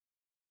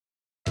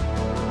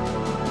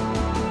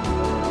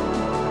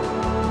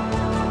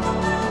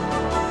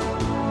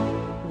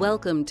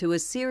Welcome to a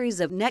series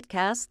of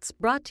netcasts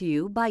brought to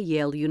you by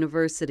Yale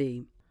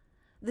University.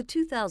 The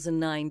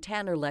 2009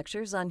 Tanner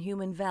Lectures on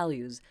Human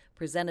Values,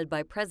 presented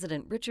by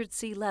President Richard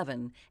C.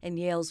 Levin and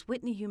Yale's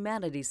Whitney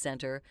Humanities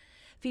Center,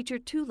 feature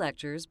two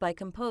lectures by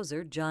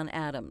composer John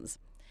Adams.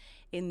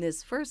 In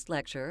this first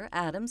lecture,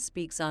 Adams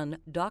speaks on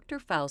Dr.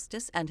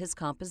 Faustus and his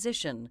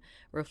composition,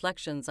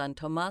 reflections on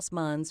Thomas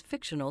Mann's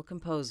fictional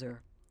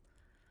composer.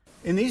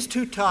 In these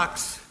two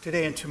talks,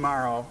 today and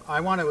tomorrow, I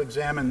want to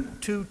examine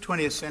two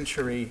 20th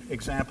century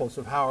examples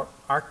of how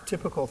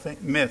archetypical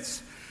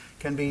myths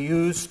can be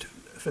used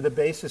for the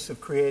basis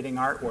of creating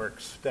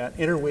artworks that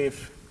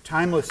interweave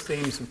timeless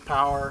themes of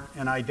power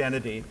and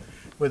identity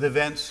with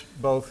events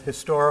both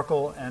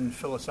historical and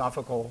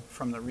philosophical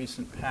from the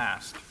recent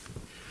past.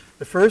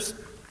 The first,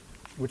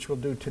 which we'll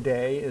do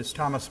today, is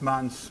Thomas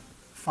Mann's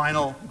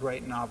final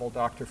great novel,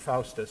 Dr.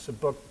 Faustus, a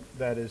book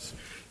that is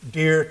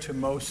dear to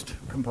most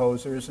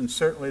composers and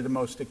certainly the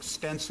most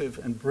extensive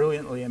and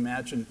brilliantly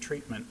imagined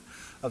treatment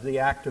of the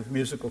act of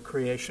musical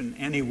creation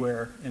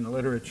anywhere in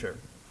literature.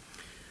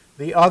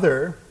 The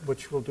other,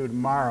 which we'll do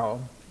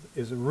tomorrow,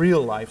 is a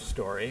real-life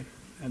story,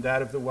 and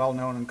that of the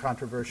well-known and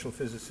controversial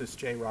physicist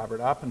J.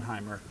 Robert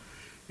Oppenheimer.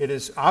 It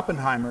is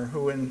Oppenheimer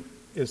who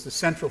is the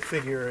central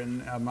figure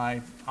in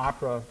my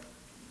opera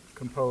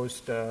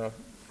composed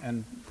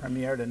and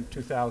premiered in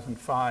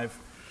 2005,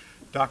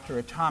 Dr.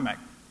 Atomic.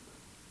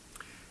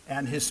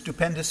 And his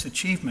stupendous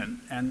achievement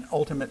and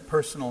ultimate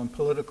personal and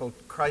political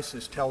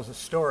crisis tells a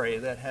story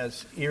that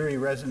has eerie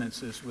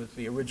resonances with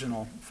the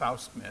original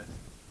Faust myth.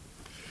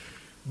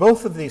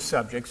 Both of these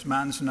subjects,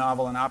 Mann's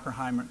novel and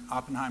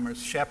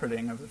Oppenheimer's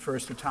shepherding of the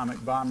first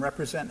atomic bomb,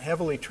 represent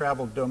heavily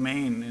traveled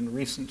domain in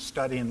recent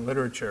study and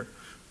literature.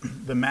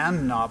 The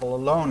Mann novel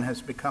alone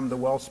has become the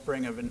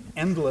wellspring of an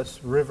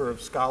endless river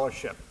of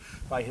scholarship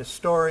by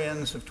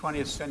historians of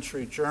 20th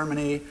century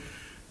Germany,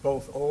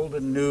 both old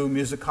and new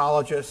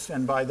musicologists,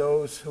 and by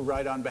those who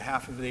write on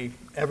behalf of the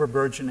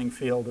ever-burgeoning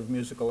field of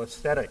musical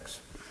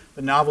aesthetics.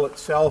 The novel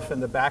itself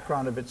and the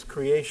background of its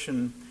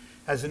creation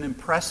has an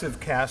impressive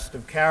cast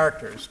of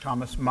characters.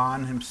 Thomas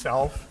Mann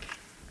himself,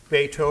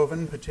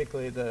 Beethoven,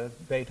 particularly the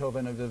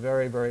Beethoven of the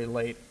very, very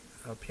late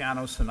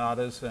piano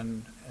sonatas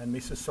and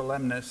Missa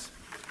Solemnis,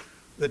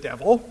 the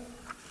devil,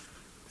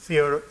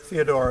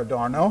 Theodor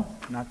Adorno,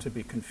 not to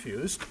be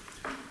confused,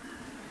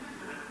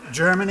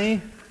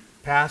 Germany,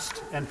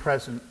 past and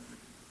present,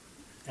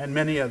 and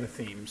many other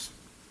themes.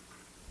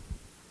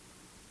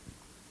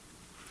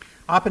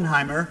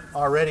 Oppenheimer,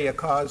 already a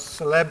cause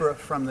célèbre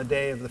from the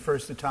day of the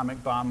first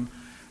atomic bomb,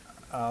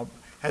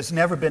 has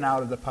never been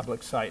out of the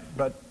public sight,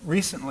 but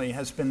recently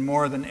has been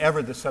more than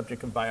ever the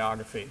subject of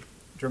biography,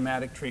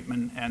 dramatic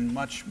treatment, and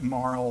much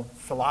moral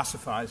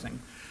philosophizing.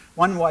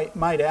 One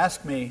might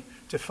ask me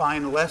to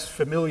find less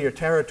familiar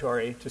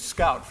territory to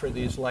scout for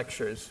these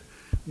lectures.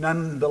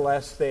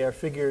 Nonetheless, they are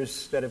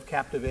figures that have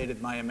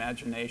captivated my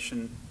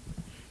imagination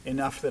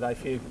enough that I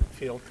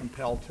feel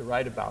compelled to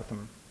write about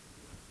them.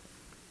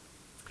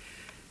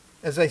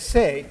 As I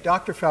say,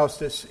 Dr.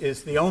 Faustus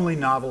is the only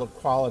novel of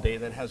quality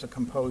that has a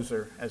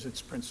composer as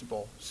its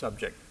principal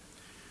subject.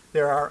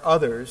 There are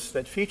others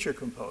that feature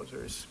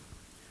composers.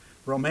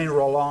 Romain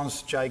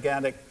Rolland's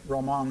gigantic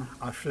roman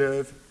à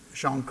fleuve,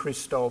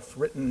 Jean-Christophe,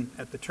 written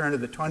at the turn of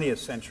the 20th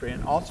century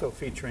and also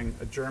featuring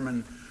a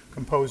German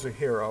composer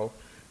hero,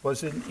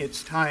 was in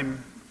its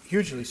time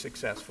hugely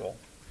successful.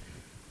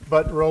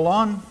 But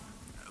Roland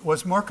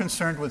was more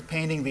concerned with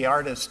painting the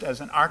artist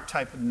as an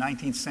archetype of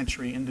 19th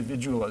century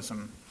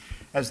individualism,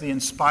 as the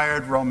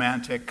inspired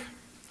romantic,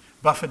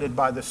 buffeted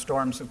by the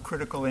storms of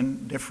critical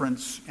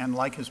indifference, and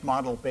like his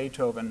model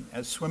Beethoven,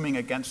 as swimming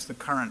against the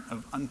current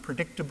of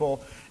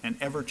unpredictable and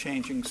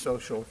ever-changing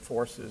social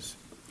forces.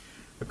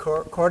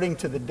 According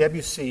to the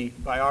Debussy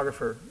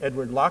biographer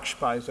Edward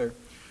Lochspeiser,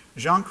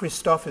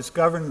 Jean-Christophe is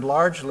governed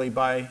largely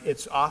by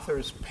its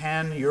author's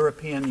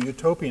pan-European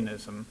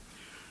utopianism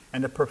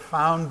and a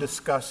profound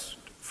disgust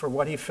for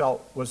what he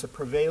felt was a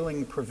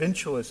prevailing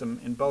provincialism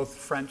in both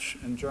French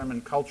and German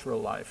cultural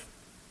life.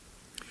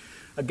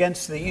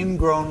 Against the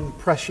ingrown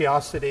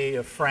preciosity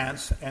of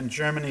France and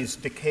Germany's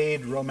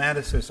decayed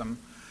romanticism,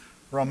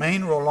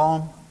 Romain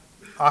Rolland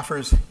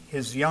offers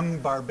his young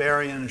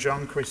barbarian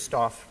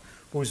Jean-Christophe,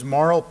 whose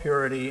moral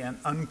purity and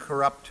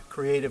uncorrupt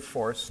creative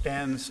force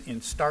stands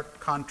in stark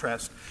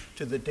contrast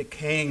to the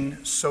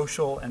decaying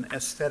social and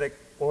aesthetic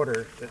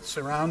order that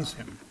surrounds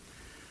him.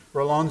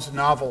 Rolland's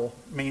novel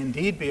may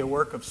indeed be a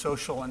work of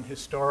social and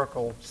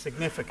historical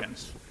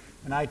significance,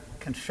 and I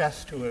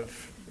confess to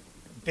have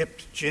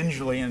dipped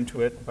gingerly into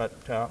it, but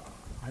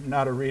I'm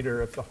not a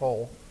reader of the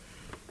whole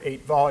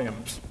 8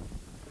 volumes.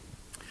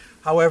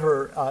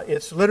 However,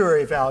 its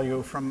literary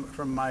value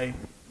from my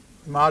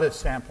modest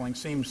sampling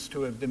seems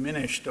to have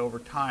diminished over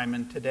time,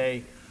 and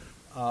today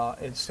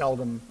it's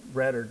seldom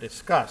read or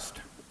discussed.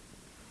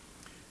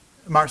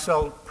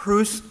 Marcel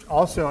Proust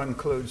also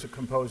includes a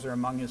composer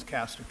among his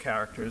cast of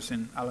characters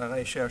in À la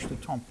recherche du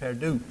temps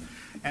perdu,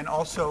 and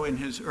also in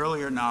his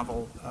earlier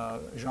novel,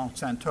 Jean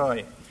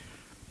Saintoy.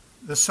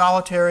 The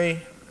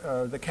solitary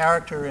the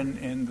character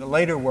in the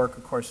later work,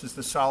 of course, is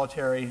the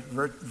solitary,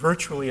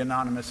 virtually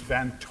anonymous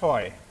Van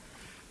Toy,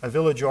 a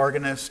village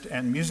organist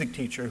and music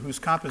teacher whose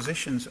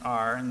compositions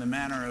are, in the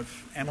manner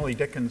of Emily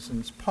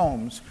Dickinson's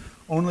poems,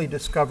 only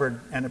discovered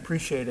and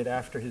appreciated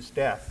after his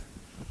death.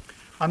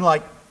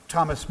 Unlike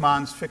Thomas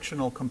Mann's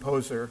fictional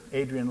composer,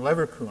 Adrian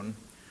Leverkühn,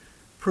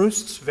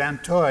 Proust's Van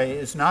Toy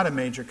is not a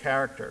major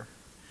character,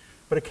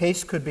 but a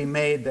case could be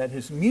made that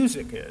his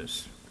music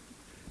is,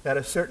 that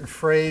a certain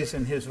phrase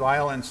in his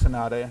violin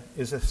sonata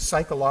is a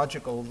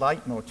psychological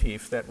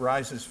leitmotif that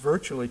rises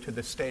virtually to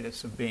the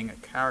status of being a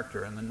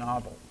character in the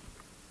novel.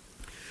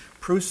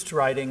 Proust's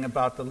writing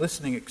about the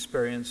listening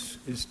experience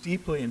is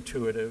deeply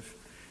intuitive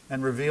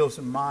and reveals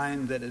a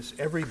mind that is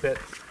every bit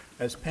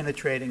as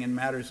penetrating in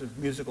matters of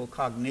musical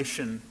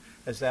cognition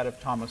as that of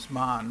Thomas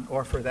Mann,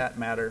 or for that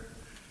matter,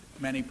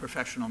 many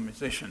professional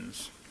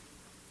musicians.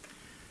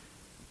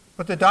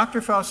 But the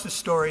Dr. Faustus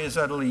story is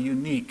utterly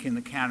unique in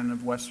the canon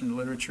of Western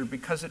literature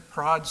because it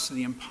prods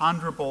the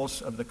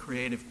imponderables of the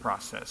creative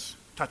process,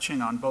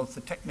 touching on both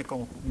the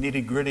technical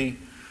nitty-gritty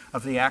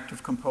of the act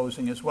of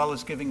composing as well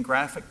as giving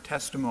graphic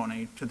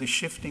testimony to the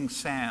shifting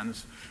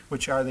sands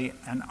which are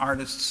an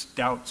artist's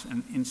doubts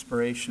and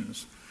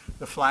inspirations,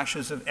 the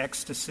flashes of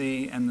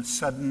ecstasy and the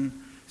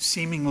sudden,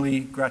 seemingly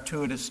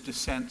gratuitous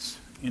descents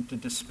into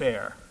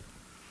despair.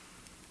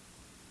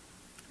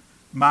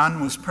 Mann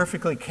was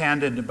perfectly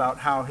candid about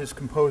how his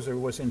composer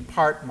was in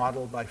part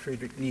modeled by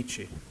Friedrich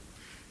Nietzsche.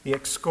 The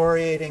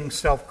excoriating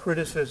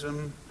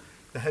self-criticism,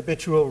 the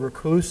habitual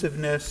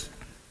reclusiveness,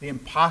 the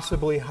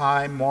impossibly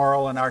high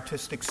moral and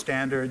artistic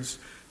standards,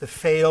 the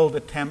failed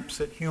attempts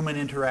at human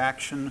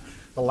interaction,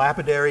 the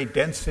lapidary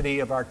density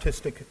of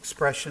artistic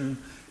expression,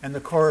 and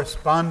the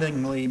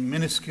correspondingly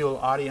minuscule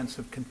audience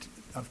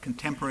of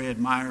contemporary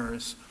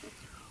admirers.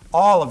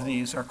 All of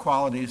these are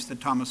qualities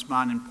that Thomas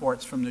Mann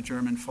imports from the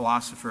German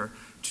philosopher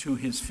to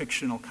his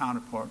fictional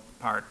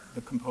counterpart,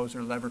 the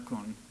composer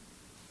Leverkühn.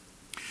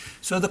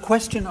 So the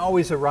question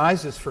always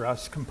arises for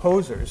us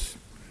composers,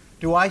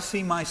 do I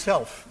see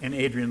myself in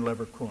Adrian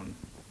Leverkühn?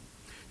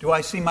 Do I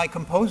see my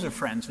composer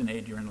friends in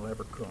Adrian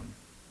Leverkühn?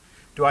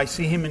 Do I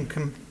see him in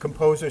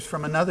composers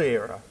from another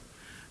era?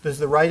 Does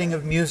the writing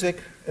of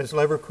music, as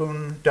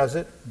Leverkühn does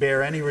it,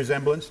 bear any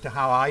resemblance to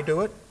how I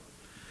do it?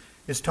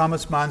 Is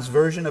Thomas Mann's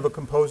version of a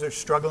composer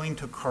struggling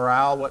to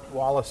corral what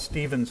Wallace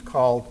Stevens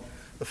called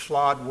the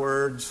flawed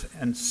words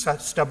and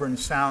stubborn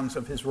sounds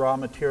of his raw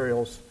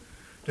materials?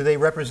 Do they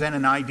represent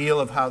an ideal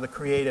of how the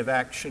creative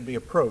act should be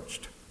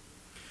approached?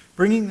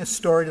 Bringing this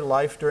story to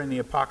life during the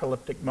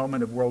apocalyptic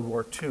moment of World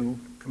War II,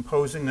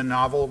 composing the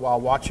novel while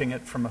watching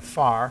it from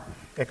afar,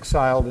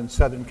 exiled in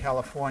Southern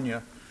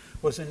California,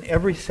 was in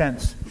every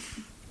sense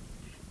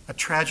a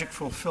tragic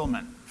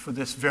fulfillment for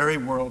this very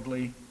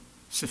worldly,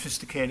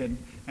 sophisticated,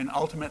 and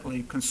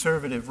ultimately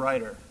conservative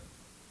writer.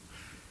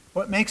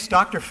 What makes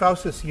Dr.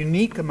 Faustus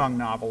unique among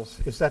novels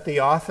is that the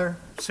author,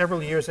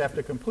 several years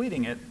after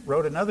completing it,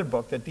 wrote another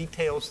book that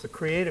details the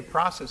creative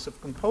process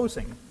of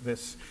composing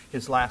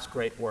his last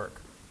great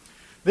work.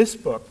 This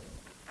book,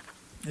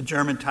 the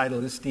German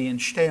title is Die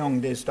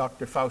Entstehung des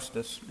Dr.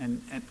 Faustus,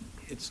 and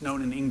it's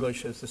known in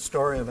English as The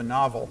Story of a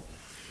Novel,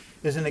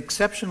 is an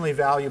exceptionally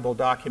valuable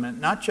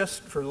document, not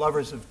just for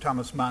lovers of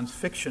Thomas Mann's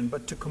fiction,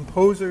 but to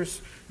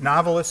composers,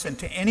 novelists, and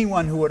to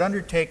anyone who would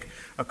undertake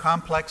a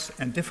complex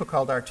and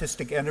difficult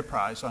artistic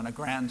enterprise on a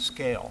grand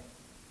scale.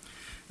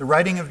 The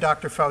writing of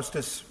Dr.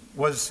 Faustus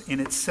was in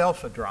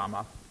itself a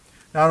drama,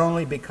 not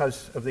only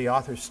because of the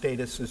author's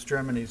status as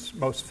Germany's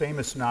most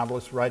famous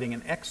novelist writing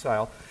in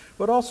exile,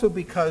 but also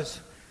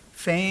because,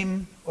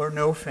 fame or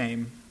no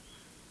fame,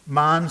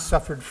 Mann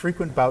suffered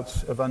frequent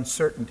bouts of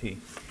uncertainty,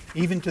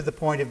 even to the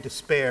point of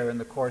despair in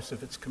the course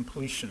of its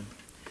completion.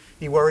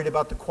 He worried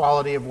about the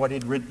quality of what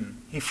he'd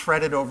written. He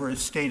fretted over his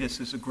status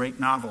as a great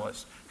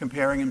novelist,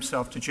 comparing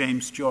himself to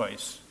James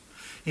Joyce.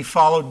 He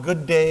followed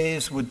good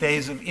days with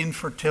days of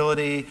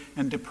infertility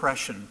and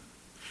depression.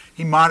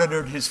 He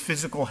monitored his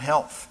physical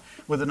health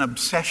with an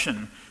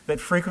obsession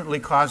that frequently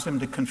caused him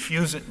to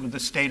confuse it with the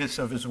status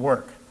of his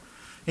work.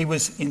 He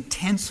was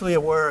intensely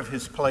aware of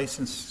his place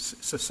in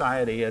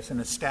society as an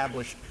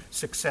established,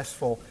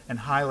 successful, and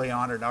highly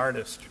honored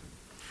artist.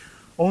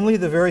 Only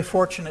the very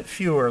fortunate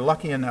few are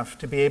lucky enough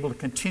to be able to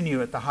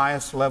continue at the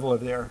highest level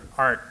of their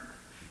art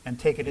and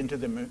take it into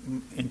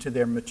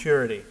their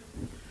maturity.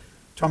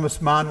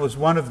 Thomas Mann was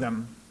one of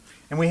them,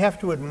 and we have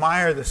to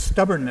admire the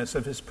stubbornness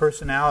of his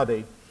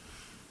personality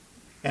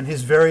and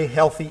his very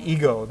healthy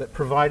ego that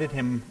provided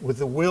him with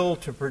the will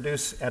to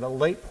produce at a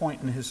late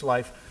point in his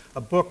life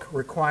a book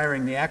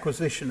requiring the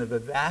acquisition of a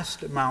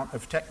vast amount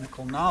of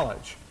technical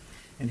knowledge,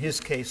 in his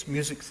case,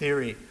 music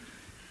theory,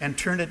 and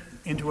turn it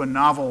into a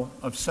novel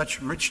of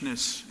such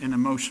richness and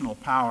emotional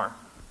power.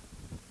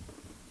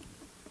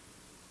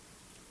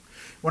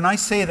 When I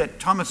say that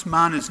Thomas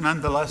Mann is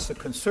nonetheless a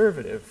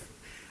conservative,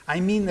 I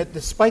mean that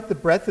despite the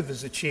breadth of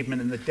his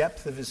achievement and the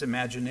depth of his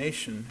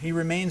imagination, he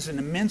remains an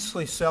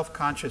immensely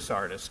self-conscious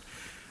artist,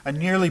 a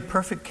nearly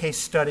perfect case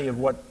study of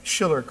what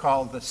Schiller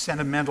called the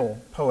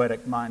sentimental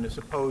poetic mind as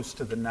opposed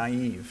to the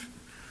naive.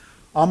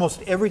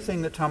 Almost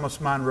everything that Thomas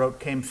Mann wrote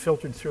came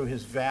filtered through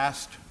his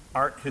vast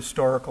art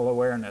historical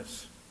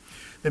awareness.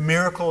 The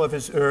miracle of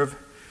his oeuvre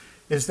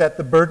is that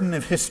the burden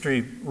of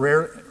history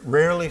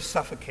rarely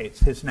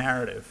suffocates his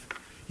narrative.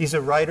 He's a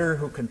writer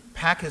who can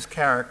pack his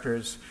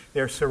characters,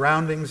 their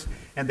surroundings,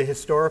 and the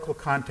historical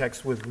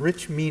context with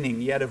rich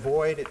meaning, yet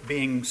avoid it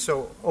being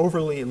so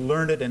overly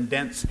learned and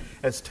dense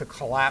as to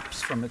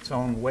collapse from its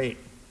own weight.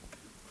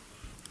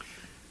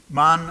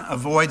 Mann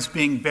avoids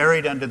being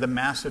buried under the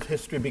mass of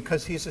history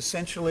because he's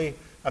essentially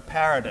a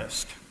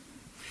parodist.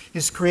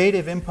 His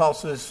creative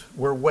impulses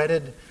were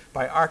wedded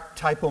by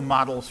archetypal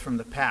models from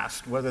the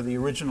past, whether the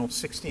original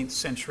 16th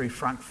century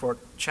Frankfurt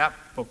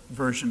chapbook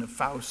version of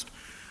Faust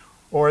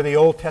or the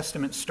Old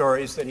Testament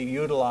stories that he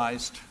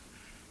utilized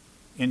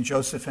in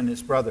Joseph and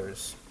His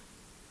Brothers.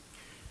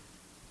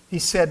 He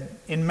said,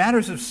 "In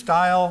matters of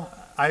style,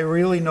 I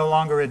really no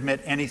longer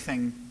admit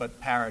anything but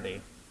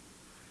parody.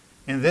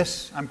 In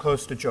this, I'm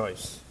close to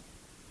Joyce.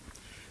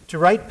 To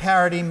write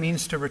parody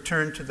means to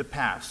return to the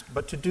past,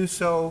 but to do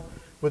so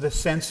with a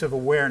sense of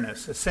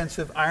awareness, a sense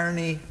of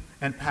irony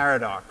and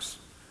paradox,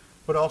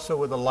 but also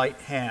with a light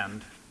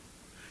hand.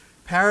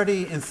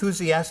 Parody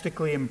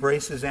enthusiastically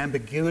embraces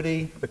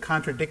ambiguity, the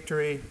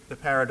contradictory, the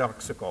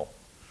paradoxical.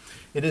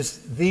 It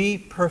is the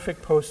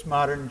perfect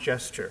postmodern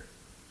gesture.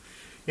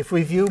 If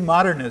we view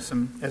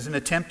modernism as an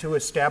attempt to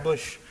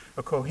establish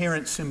a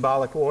coherent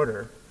symbolic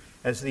order,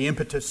 as the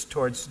impetus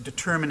towards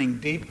determining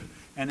deep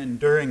and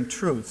enduring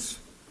truths,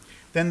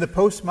 then the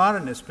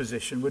postmodernist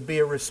position would be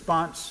a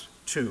response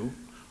to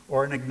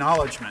or an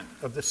acknowledgement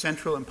of the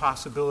central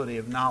impossibility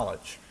of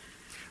knowledge,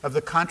 of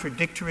the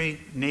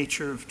contradictory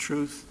nature of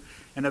truth,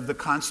 and of the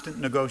constant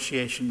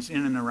negotiations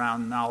in and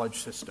around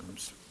knowledge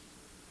systems."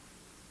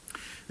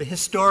 The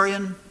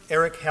historian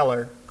Erich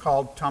Heller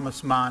called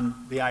Thomas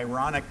Mann the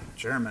ironic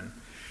German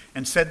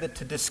and said that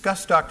to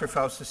discuss Dr.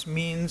 Faustus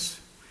means,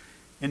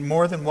 in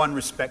more than one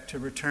respect, to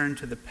return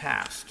to the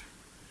past.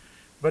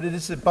 But it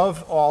is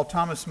above all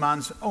Thomas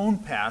Mann's own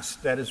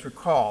past that is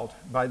recalled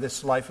by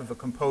this life of a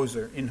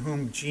composer in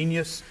whom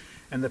genius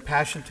and the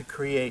passion to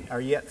create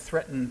are yet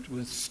threatened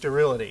with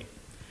sterility,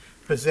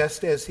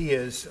 possessed as he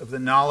is of the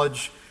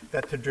knowledge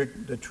that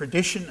the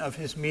tradition of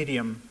his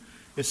medium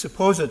is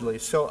supposedly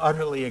so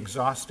utterly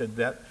exhausted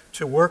that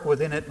to work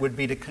within it would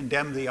be to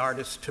condemn the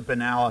artist to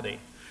banality,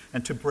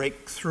 and to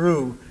break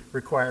through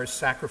requires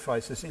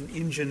sacrifices and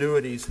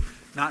ingenuities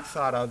not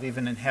thought of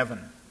even in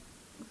heaven.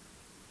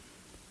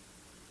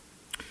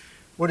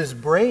 What is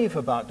brave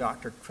about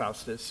Dr.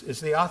 Faustus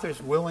is the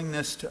author's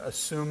willingness to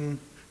assume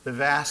the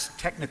vast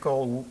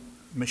technical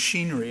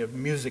machinery of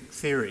music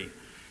theory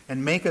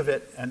and make of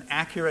it an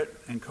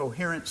accurate and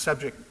coherent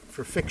subject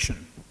for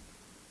fiction.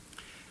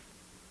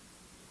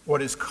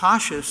 What is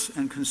cautious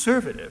and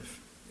conservative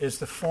is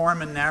the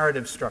form and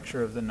narrative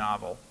structure of the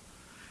novel,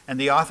 and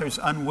the author's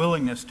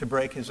unwillingness to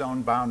break his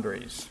own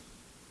boundaries.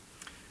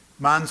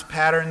 Mann's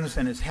patterns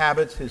and his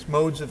habits, his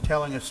modes of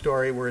telling a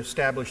story were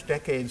established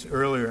decades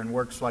earlier in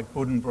works like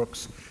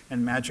Buddenbrooks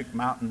and Magic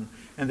Mountain,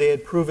 and they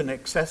had proven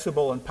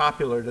accessible and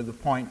popular to the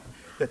point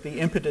that the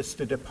impetus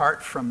to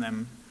depart from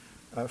them,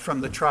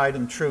 from the tried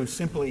and true,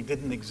 simply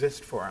didn't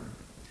exist for him.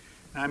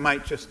 And I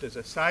might just as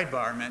a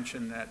sidebar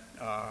mention that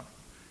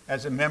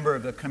as a member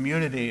of the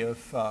community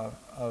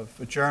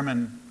of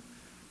German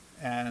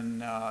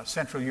and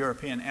Central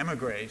European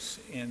emigres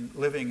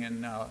living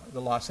in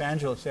the Los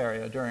Angeles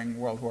area during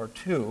World War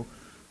II,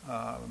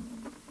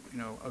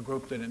 a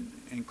group that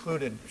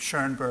included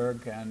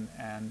Schoenberg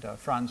and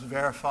Franz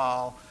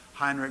Werfel,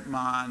 Heinrich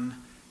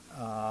Mann,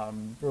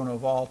 Bruno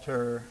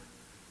Walter,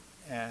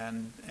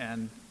 and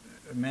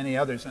many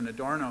others, and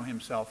Adorno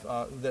himself,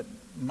 that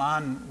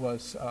Mann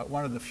was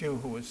one of the few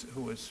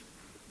who was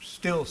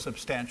still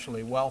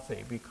substantially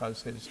wealthy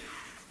because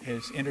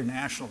his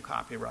international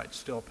copyright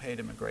still paid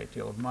him a great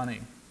deal of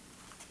money.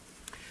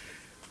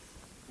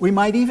 We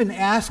might even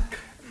ask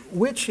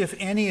which, if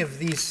any, of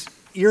these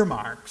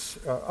earmarks,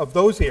 of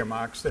those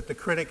earmarks that the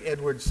critic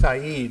Edward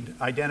Said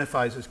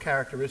identifies as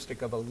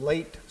characteristic of a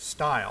late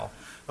style,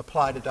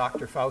 apply to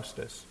Dr.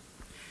 Faustus.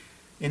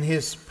 In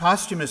his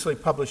posthumously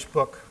published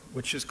book,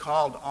 which is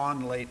called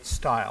On Late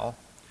Style,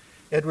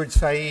 Edward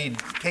Said,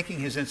 taking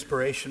his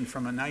inspiration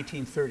from a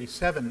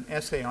 1937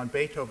 essay on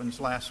Beethoven's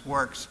last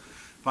works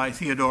by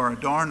Theodor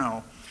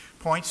Adorno,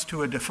 points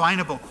to a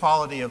definable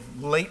quality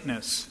of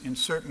lateness in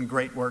certain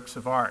great works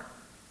of art.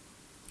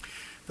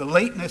 The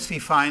lateness, he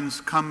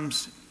finds,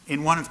 comes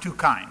in one of two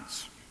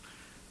kinds.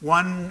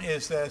 One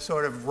is the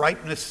sort of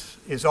ripeness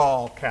is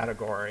all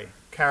category,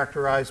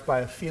 characterized by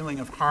a feeling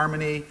of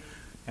harmony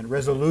and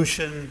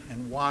resolution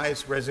and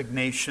wise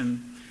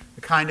resignation,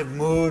 the kind of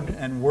mood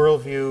and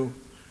worldview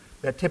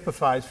that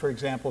typifies, for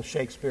example,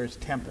 Shakespeare's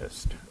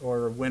Tempest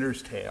or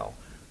Winter's Tale,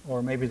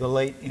 or maybe the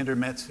late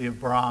intermezzi of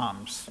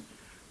Brahms,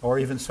 or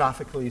even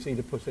Sophocles'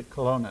 Oedipus at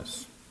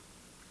Colonus.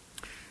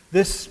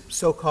 This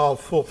so-called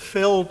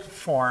fulfilled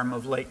form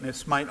of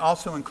lateness might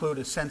also include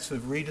a sense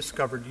of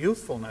rediscovered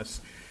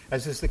youthfulness,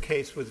 as is the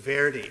case with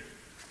Verdi,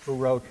 who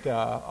wrote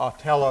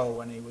Othello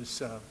when he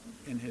was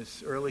in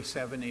his early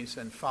 70s,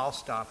 and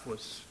Falstaff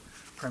was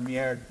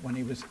premiered when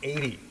he was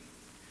 80.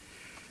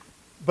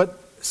 But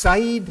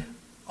Said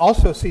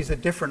also sees a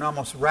different,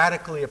 almost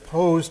radically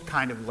opposed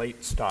kind of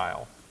late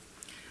style,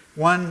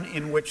 one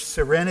in which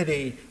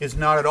serenity is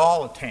not at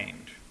all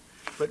attained,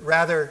 but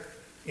rather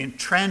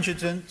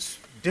intransigence,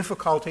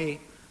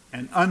 difficulty,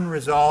 and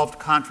unresolved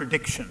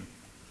contradiction,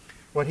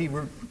 what he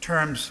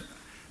terms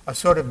a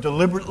sort of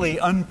deliberately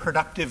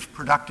unproductive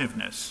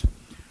productiveness,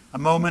 a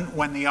moment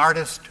when the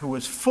artist who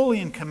is fully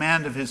in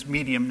command of his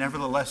medium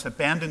nevertheless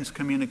abandons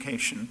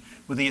communication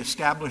with the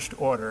established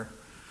order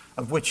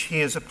of which he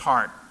is a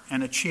part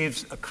and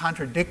achieves a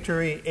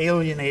contradictory,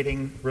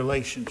 alienating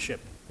relationship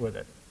with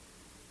it.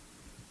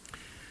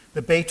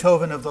 The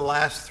Beethoven of the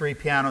last three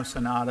piano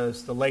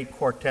sonatas, the late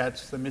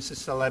quartets, the Missa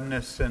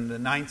Solemnis, and the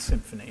Ninth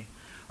Symphony,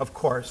 of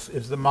course,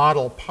 is the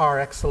model par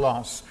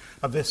excellence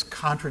of this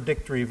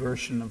contradictory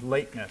version of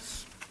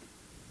lateness.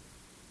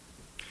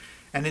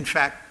 And in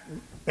fact,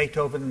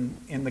 Beethoven,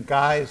 in the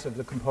guise of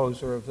the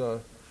composer of the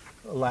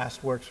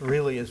last works,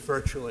 really is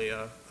virtually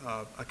a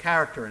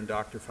character in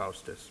Dr.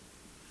 Faustus.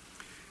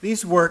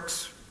 These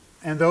works,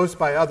 and those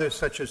by others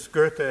such as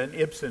Goethe and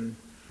Ibsen,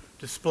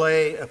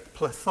 display a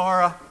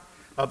plethora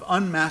of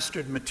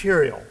unmastered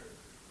material,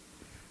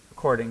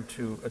 according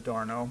to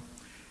Adorno,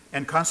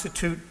 and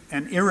constitute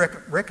an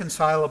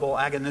irreconcilable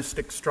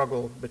agonistic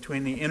struggle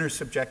between the inner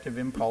subjective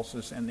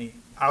impulses and the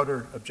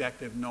outer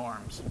objective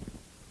norms.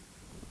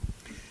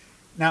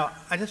 Now,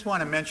 I just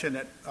want to mention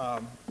that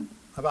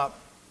about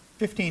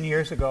 15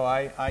 years ago,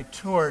 I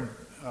toured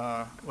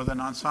with an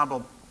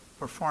ensemble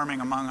performing,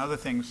 among other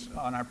things,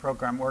 on our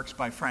program, works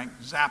by Frank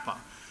Zappa.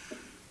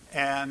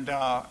 And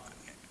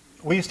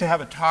we used to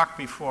have a talk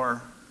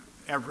before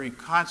every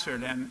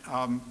concert, and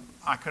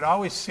I could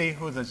always see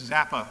who the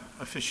Zappa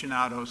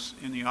aficionados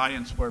in the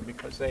audience were,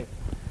 because they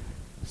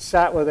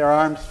sat with their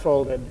arms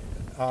folded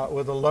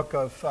with a look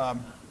of,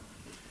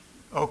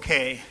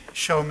 okay,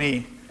 show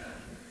me.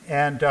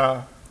 And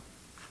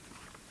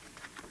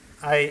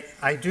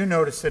I do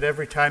notice that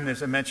every time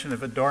there's a mention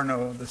of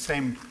Adorno, the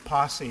same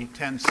posse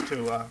tends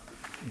to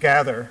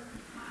gather.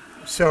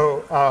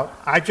 So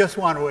I just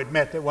want to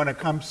admit that when it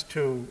comes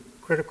to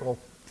critical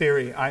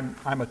theory,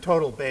 I'm a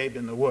total babe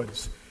in the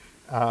woods.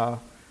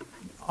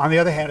 On the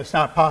other hand, it's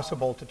not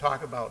possible to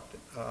talk about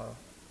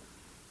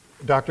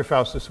Dr.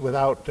 Faustus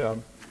without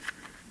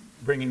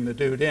bringing the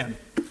dude in.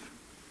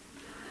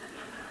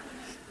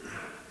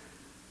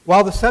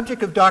 While the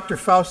subject of Dr.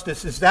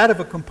 Faustus is that of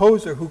a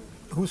composer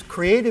whose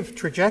creative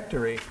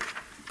trajectory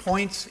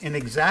points in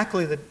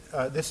exactly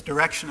this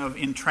direction of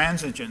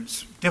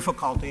intransigence,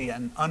 difficulty,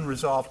 and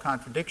unresolved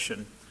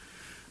contradiction,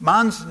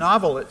 Mann's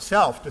novel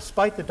itself,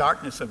 despite the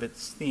darkness of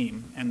its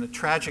theme and the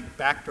tragic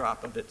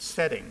backdrop of its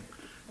setting,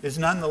 is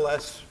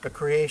nonetheless a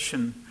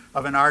creation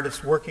of an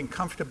artist working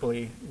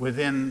comfortably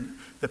within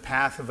the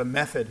path of a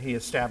method he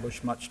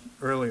established much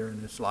earlier in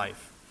his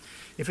life.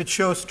 If it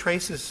shows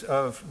traces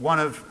of one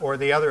of or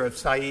the other of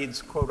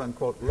Said's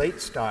quote-unquote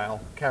late style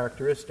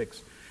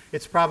characteristics,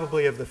 it's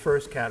probably of the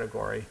first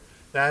category,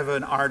 that of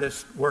an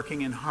artist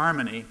working in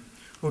harmony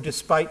who,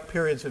 despite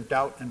periods of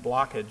doubt and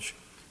blockage,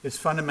 is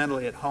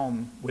fundamentally at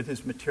home with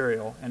his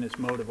material and his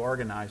mode of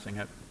organizing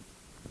it.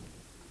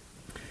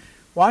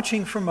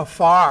 Watching from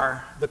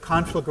afar the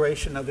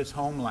conflagration of his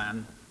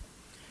homeland,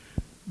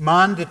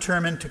 Mann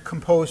determined to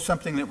compose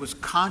something that was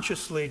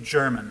consciously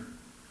German,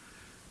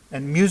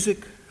 and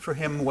music for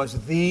him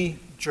was the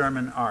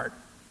German art.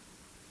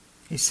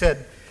 He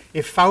said,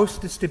 if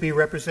Faust is to be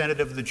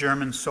representative of the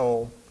German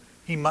soul,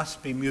 he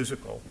must be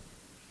musical.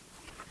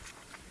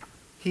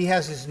 He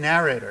has his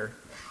narrator,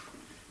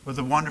 with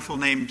the wonderful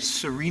name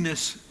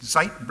Serenus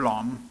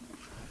Zeitblom,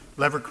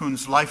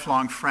 Leverkusen's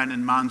lifelong friend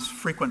and Mann's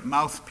frequent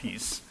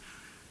mouthpiece,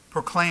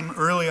 proclaim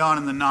early on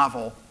in the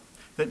novel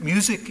that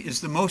music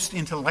is the most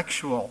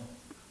intellectual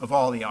of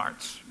all the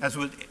arts, as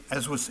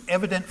was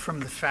evident from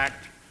the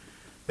fact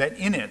that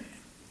in it,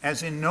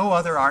 as in no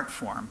other art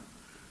form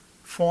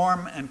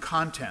and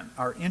content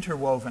are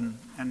interwoven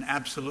and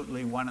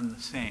absolutely one and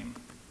the same.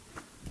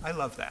 I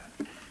love that.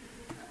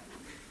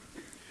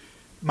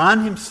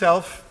 Mann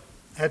himself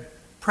had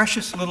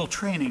precious little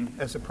training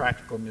as a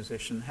practical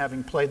musician,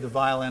 having played the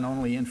violin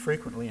only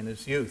infrequently in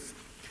his youth.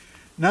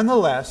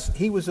 Nonetheless,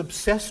 he was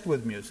obsessed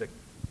with music,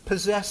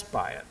 possessed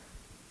by it.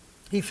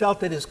 He felt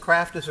that his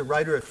craft as a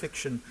writer of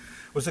fiction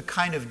was a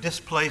kind of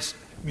displaced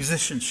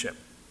musicianship.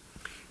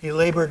 He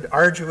labored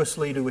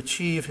arduously to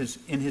achieve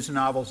in his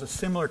novels a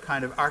similar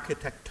kind of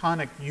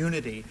architectonic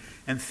unity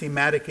and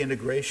thematic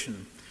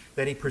integration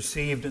that he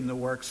perceived in the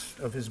works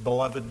of his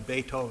beloved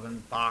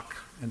Beethoven, Bach,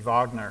 and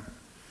Wagner.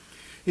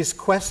 His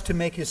quest to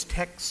make his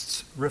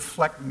texts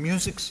reflect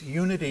music's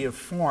unity of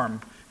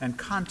form and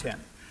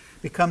content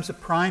becomes a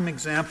prime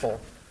example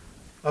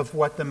of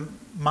what the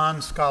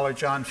Mann scholar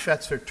John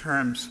Fetzer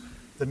terms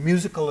the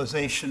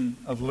musicalization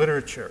of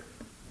literature.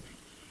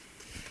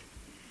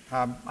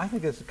 I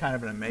think this is kind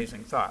of an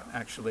amazing thought,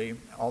 actually,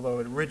 although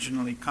it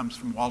originally comes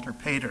from Walter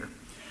Pater.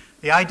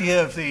 The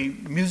idea of the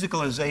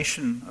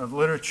musicalization of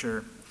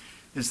literature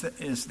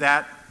is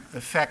that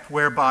effect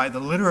whereby the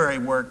literary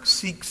work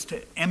seeks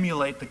to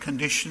emulate the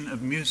condition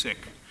of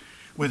music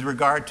with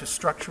regard to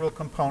structural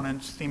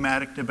components,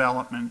 thematic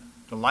development,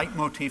 the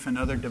leitmotif, and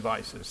other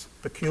devices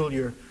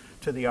peculiar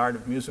to the art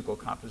of musical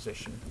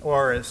composition.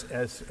 Or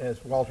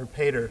as Walter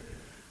Pater,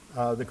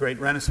 the great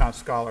Renaissance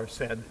scholar,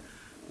 said,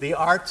 the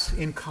arts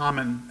in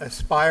common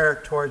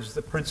aspire towards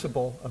the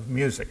principle of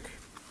music,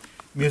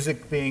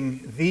 music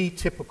being the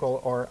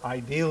typical or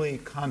ideally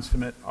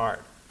consummate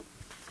art.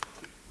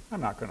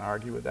 I'm not going to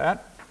argue with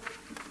that.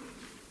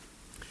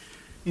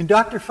 In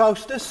Dr.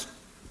 Faustus,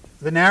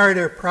 the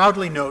narrator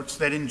proudly notes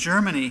that in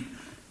Germany,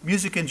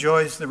 music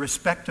enjoys the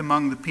respect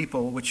among the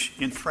people which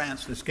in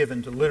France is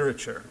given to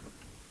literature.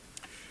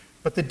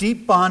 But the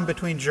deep bond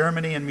between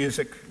Germany and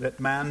music that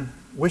Mann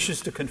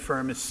wishes to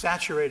confirm is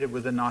saturated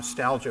with a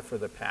nostalgia for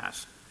the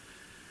past,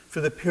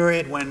 for the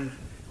period when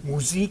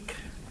Musik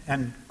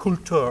and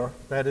Kultur,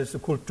 that is the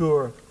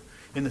Kultur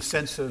in the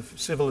sense of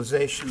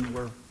civilization,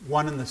 were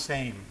one and the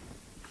same.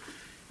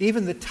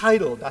 Even the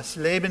title, Das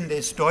Leben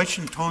des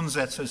deutschen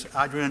Tonsetzers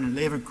Adrian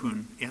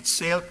Leverkühn,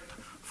 erzählt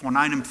von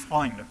einem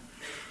Freund,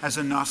 has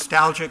a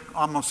nostalgic,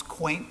 almost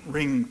quaint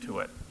ring to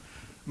it.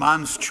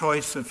 Mann's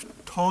choice of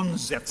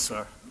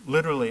Tonsetzer,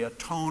 literally a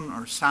tone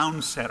or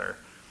sound setter,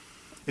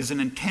 is an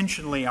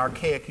intentionally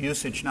archaic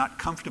usage not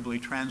comfortably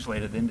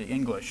translated into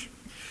English.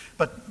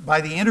 But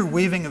by the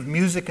interweaving of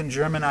music and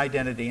German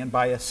identity and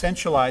by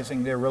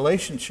essentializing their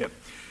relationship,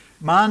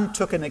 Mann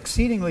took an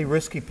exceedingly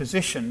risky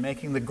position,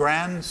 making the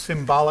grand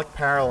symbolic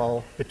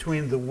parallel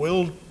between the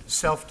willed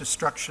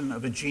self-destruction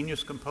of a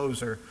genius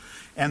composer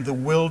and the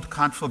willed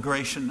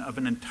conflagration of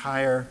an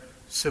entire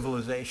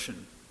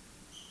civilization.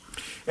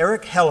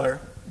 Erich Heller,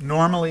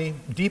 normally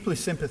deeply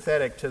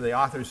sympathetic to the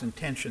author's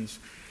intentions,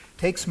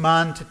 takes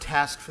Mann to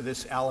task for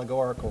this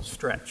allegorical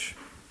stretch.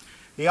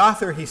 The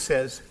author, he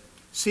says,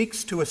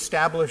 seeks to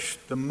establish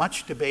the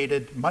much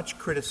debated, much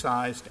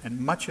criticized, and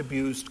much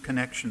abused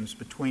connections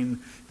between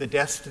the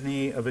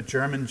destiny of a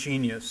German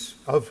genius,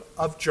 of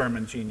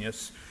German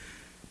genius,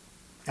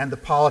 and the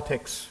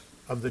politics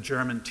of the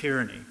German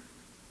tyranny.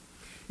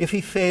 If he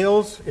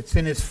fails,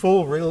 in its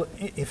full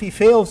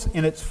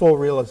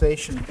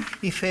realization,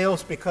 he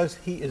fails because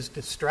he is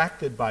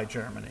distracted by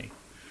Germany.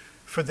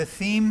 For the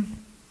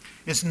theme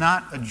is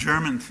not a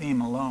German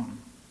theme alone.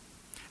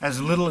 As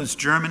little as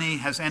Germany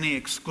has any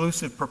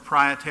exclusive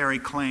proprietary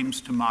claims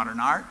to modern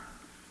art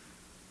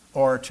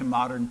or to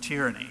modern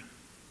tyranny.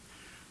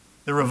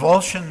 The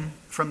revulsion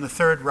from the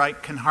Third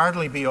Reich can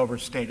hardly be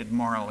overstated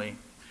morally,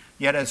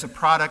 yet as a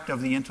product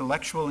of the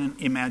intellectual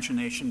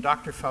imagination,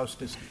 Dr.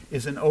 Faustus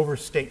is an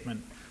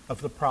overstatement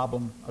of the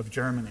problem of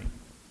Germany.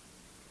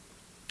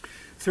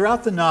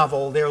 Throughout the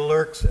novel, there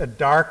lurks a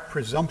dark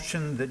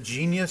presumption that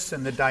genius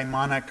and the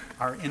daimonic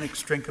are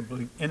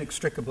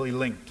inextricably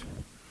linked.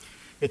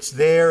 It's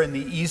there in the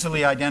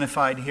easily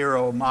identified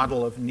hero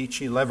model of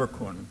Nietzsche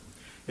Leverkühn.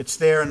 It's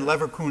there in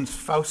Leverkühn's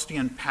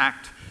Faustian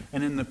pact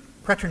and in the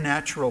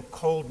preternatural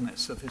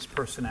coldness of his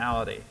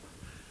personality.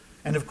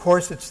 And of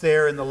course, it's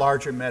there in the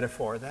larger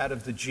metaphor, that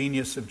of the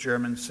genius of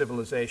German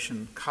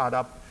civilization caught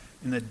up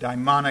in the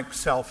daimonic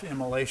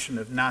self-immolation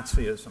of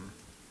Nazism.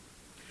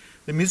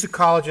 The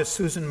musicologist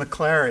Susan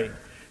McClary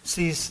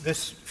sees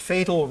this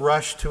fatal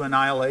rush to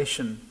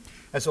annihilation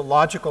as a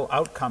logical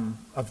outcome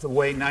of the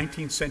way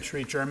 19th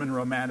century German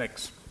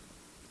romantics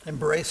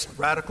embraced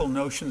radical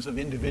notions of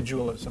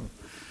individualism,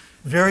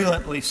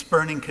 virulently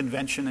spurning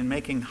convention and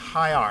making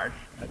high art,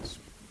 that's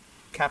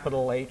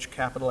capital H,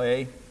 capital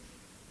A,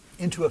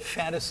 into a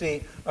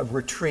fantasy of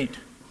retreat.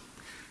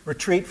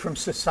 Retreat from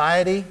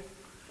society,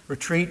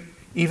 retreat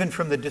even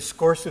from the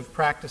discursive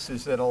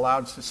practices that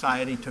allowed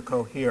society to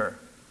cohere.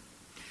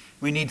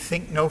 We need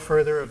think no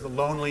further of the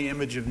lonely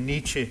image of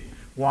Nietzsche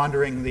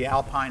wandering the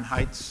alpine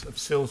heights of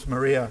Sils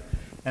Maria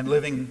and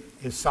living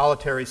his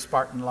solitary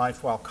Spartan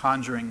life while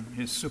conjuring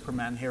his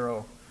Superman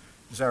hero,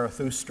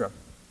 Zarathustra.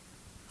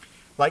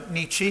 Like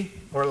Nietzsche,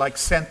 or like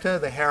Senta,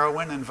 the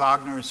heroine in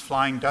Wagner's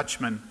Flying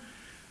Dutchman,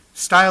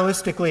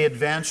 stylistically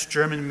advanced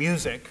German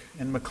music,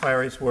 in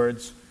McClary's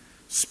words,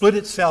 split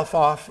itself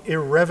off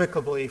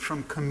irrevocably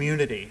from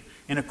community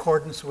in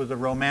accordance with the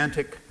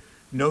romantic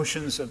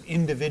notions of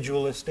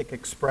individualistic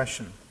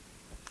expression.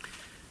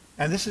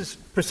 And this is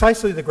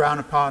precisely the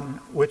ground upon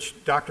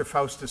which Dr.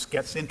 Faustus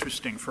gets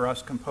interesting for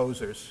us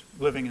composers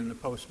living in the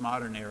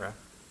postmodern era.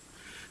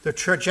 The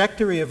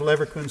trajectory of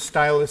Leverkühn's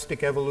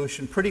stylistic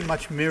evolution pretty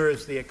much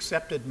mirrors the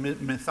accepted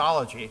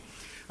mythology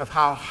of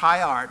how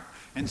high art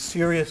and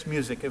serious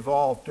music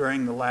evolved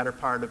during the latter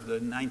part of the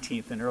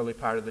 19th and early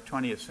part of the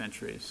 20th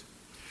centuries.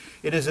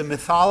 It is a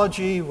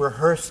mythology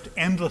rehearsed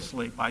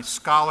endlessly by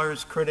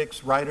scholars,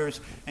 critics,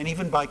 writers, and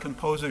even by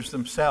composers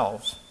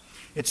themselves.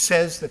 It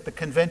says that the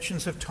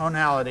conventions of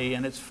tonality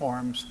and its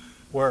forms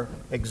were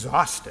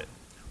exhausted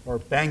or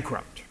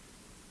bankrupt.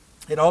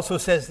 It also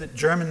says that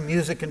German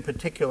music in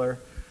particular,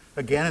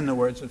 again in the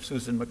words of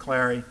Susan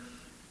McClary,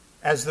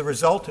 as the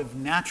result of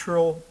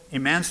natural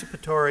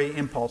emancipatory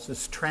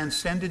impulses,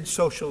 transcended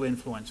social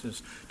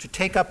influences to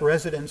take up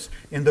residence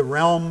in the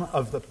realm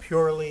of the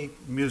purely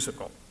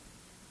musical.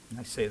 And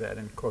I say that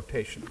in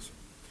quotations.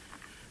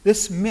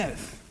 This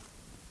myth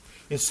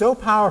is so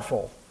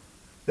powerful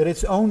that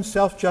its own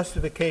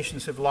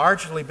self-justifications have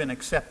largely been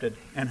accepted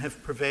and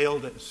have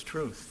prevailed as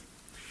truth.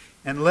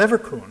 And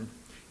Leverkusen,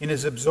 in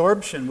his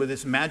absorption with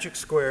his magic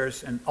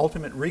squares and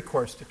ultimate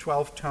recourse to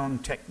 12-tone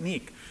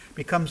technique,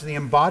 becomes the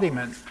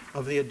embodiment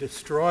of the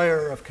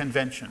destroyer of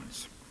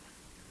conventions.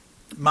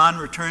 Mann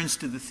returns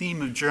to the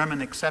theme of German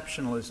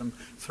exceptionalism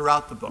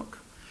throughout the book.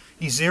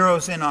 He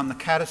zeroes in on the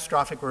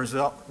catastrophic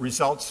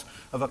results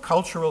of a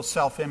cultural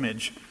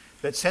self-image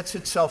that sets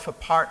itself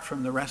apart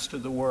from the rest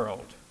of the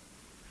world.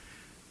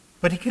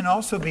 But he can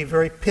also be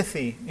very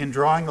pithy in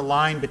drawing the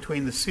line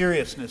between the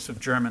seriousness of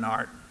German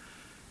art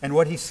and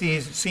what he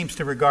seems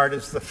to regard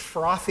as the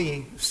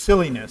frothy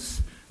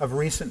silliness of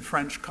recent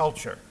French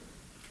culture,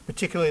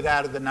 particularly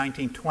that of the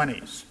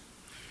 1920s.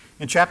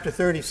 In chapter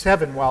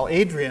 37, while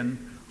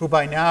Adrian, who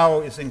by now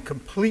is in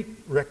complete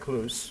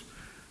recluse,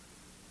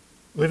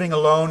 living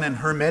alone and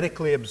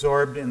hermetically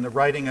absorbed in the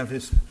writing of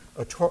his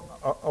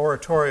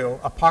oratorio,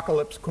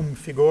 Apocalypse cum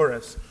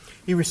figuras,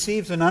 he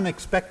receives an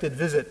unexpected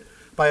visit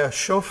by a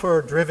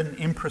chauffeur-driven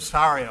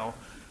impresario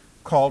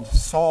called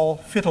Saul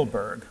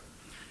Fittelberg,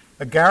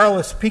 a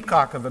garrulous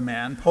peacock of a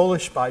man,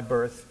 Polish by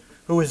birth,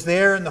 who was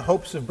there in the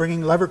hopes of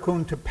bringing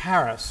Leverkusen to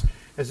Paris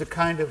as a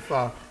kind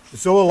of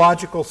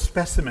zoological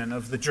specimen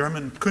of the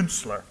German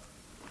Künstler.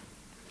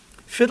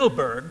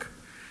 Fittelberg,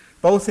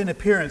 both in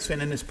appearance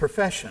and in his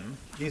profession,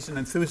 he's an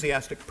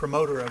enthusiastic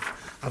promoter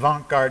of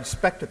avant-garde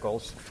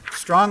spectacles,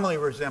 strongly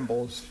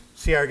resembles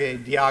Sergei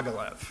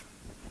Diaghilev.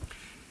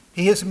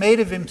 He has made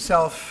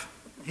himself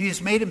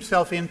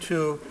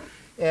into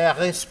a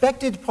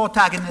respected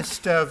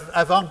protagonist of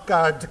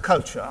avant-garde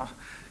culture,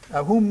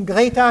 whom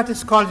great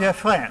artists call their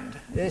friend.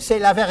 C'est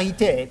la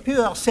vérité,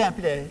 pure,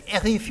 simple,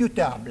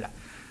 irréfutable.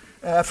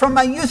 From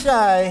my youth,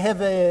 I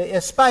have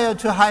aspired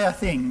to higher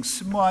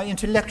things, more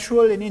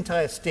intellectual and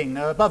interesting,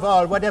 above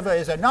all, whatever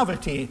is a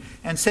novelty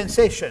and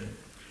sensation.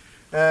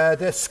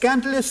 The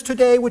scandalous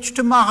today, which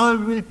tomorrow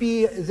will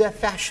be the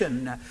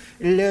fashion,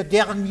 le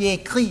dernier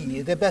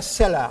cri, the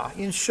bestseller,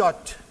 in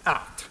short,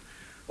 art.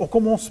 Au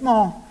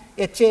commencement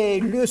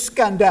était le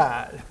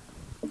scandale.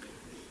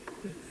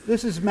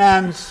 This is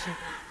Mann's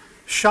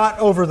shot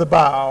over the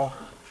bow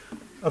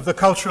of the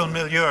cultural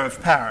milieu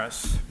of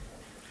Paris.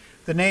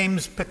 The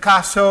names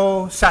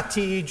Picasso,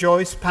 Satie,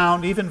 Joyce,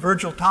 Pound, even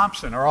Virgil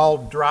Thompson are all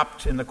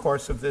dropped in the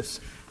course of this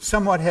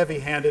somewhat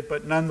heavy-handed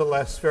but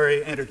nonetheless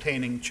very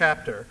entertaining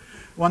chapter,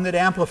 one that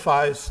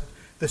amplifies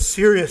the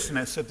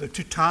seriousness of the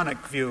Teutonic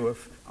view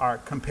of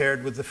art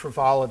compared with the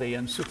frivolity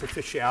and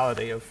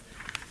superficiality of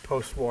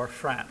post-war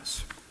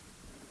France.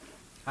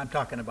 I'm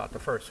talking about the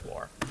First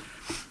War.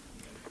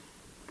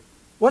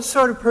 What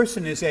sort of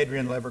person is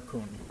Adrian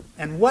Leverkusen?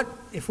 And what,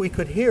 if we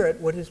could hear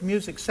it, would his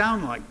music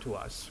sound like to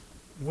us?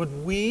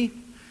 Would we,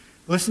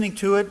 listening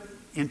to it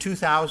in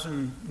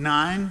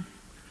 2009,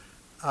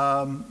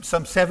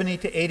 some 70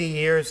 to 80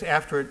 years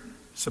after its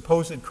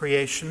supposed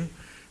creation,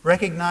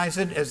 recognize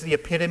it as the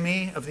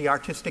epitome of the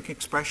artistic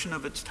expression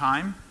of its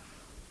time?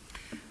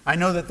 I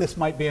know that this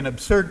might be an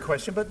absurd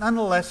question, but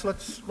nonetheless,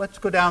 let's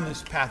go down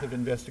this path of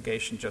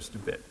investigation just a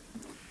bit.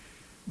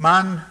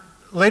 Mann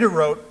later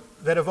wrote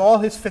that of all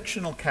his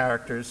fictional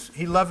characters,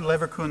 he loved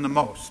Leverkusen the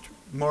most,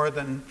 more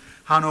than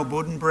Hanno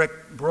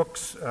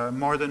Buddenbrooks,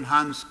 more than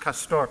Hans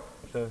Castorp,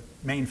 the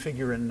main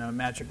figure in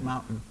Magic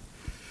Mountain.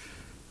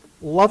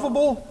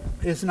 Lovable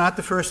is not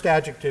the first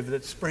adjective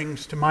that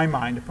springs to my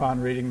mind upon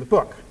reading the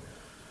book.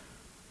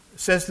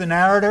 Says the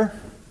narrator,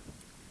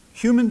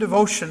 human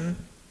devotion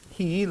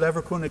he,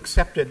 Leverkusen,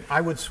 accepted,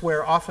 I would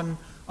swear, often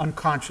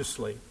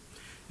unconsciously.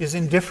 His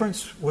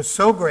indifference was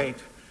so great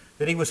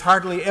that he was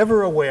hardly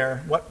ever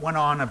aware what went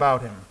on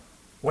about him,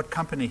 what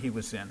company he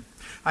was in.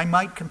 I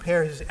might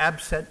compare his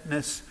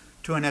absentness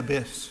to an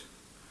abyss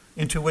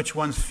into which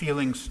one's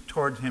feelings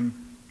toward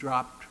him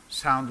dropped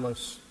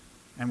soundless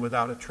and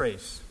without a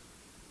trace.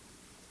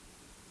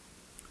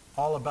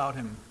 All about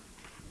him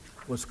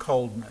was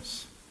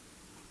coldness.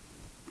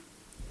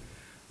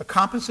 A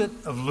composite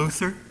of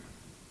Luther,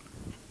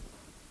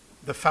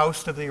 the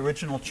Faust of the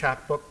original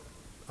chapbook,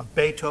 of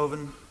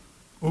Beethoven,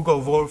 Hugo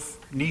Wolf,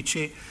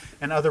 Nietzsche,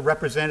 and other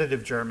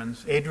representative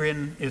Germans,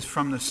 Adrian is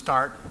from the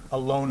start a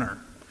loner,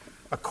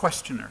 a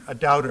questioner, a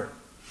doubter.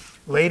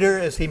 Later,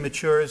 as he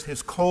matures,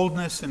 his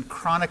coldness and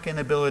chronic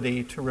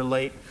inability to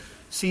relate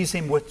sees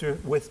him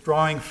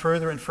withdrawing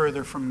further and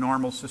further from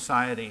normal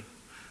society,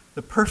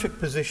 the perfect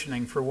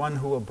positioning for one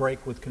who will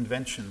break with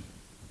convention.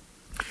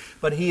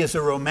 But he is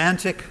a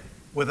romantic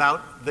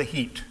without the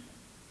heat.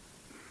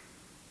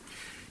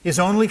 His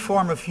only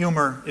form of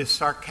humor is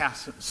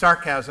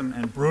sarcasm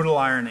and brutal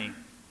irony,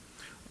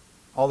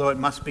 although it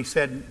must be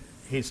said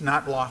he's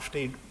not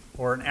lofty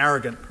or an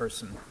arrogant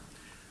person.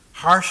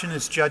 Harsh in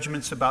his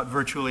judgments about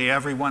virtually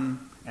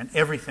everyone and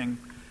everything,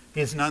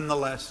 he is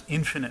nonetheless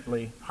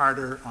infinitely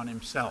harder on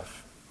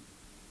himself.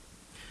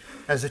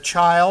 As a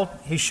child,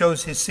 he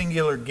shows his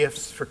singular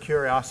gifts for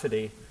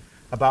curiosity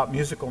about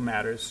musical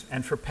matters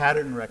and for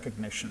pattern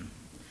recognition.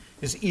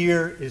 His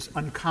ear is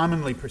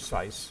uncommonly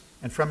precise,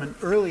 and from an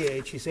early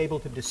age, he's able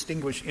to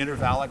distinguish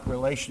intervallic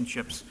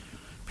relationships,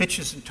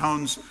 pitches and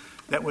tones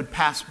that would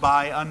pass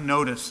by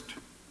unnoticed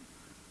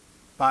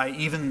by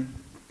even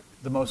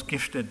the most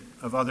gifted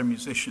of other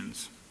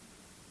musicians.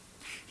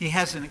 He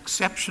has an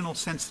exceptional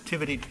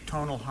sensitivity to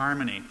tonal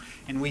harmony,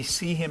 and we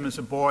see him as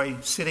a boy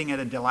sitting at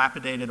a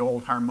dilapidated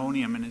old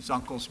harmonium in his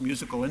uncle's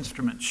musical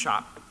instrument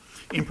shop,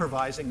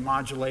 improvising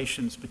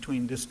modulations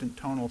between distant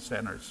tonal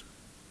centers.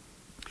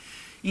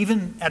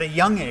 Even at a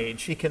young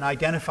age, he can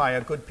identify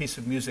a good piece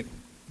of music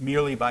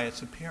merely by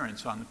its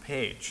appearance on the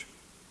page.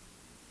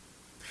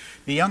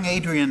 The young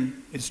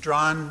Adrian is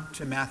drawn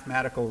to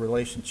mathematical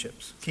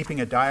relationships,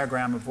 keeping a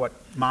diagram of what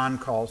Mann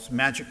calls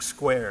magic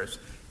squares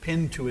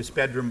pinned to his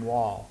bedroom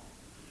wall.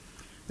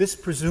 This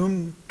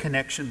presumed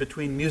connection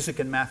between music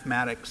and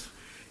mathematics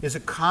is a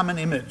common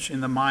image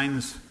in the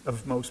minds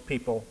of most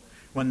people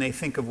when they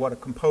think of a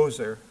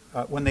composer,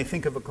 to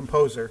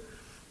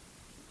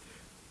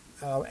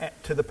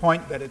the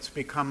point that it's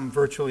become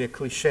virtually a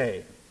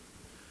cliche.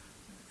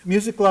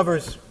 Music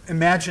lovers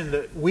imagine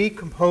that we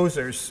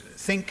composers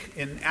think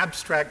in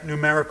abstract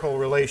numerical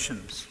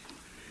relations,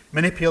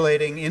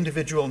 manipulating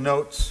individual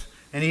notes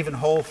and even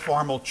whole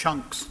formal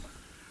chunks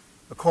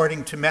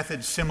according to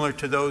methods similar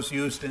to those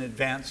used in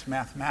advanced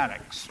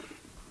mathematics.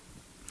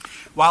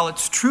 While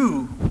it's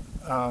true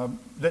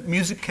that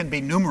music can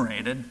be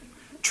numerated,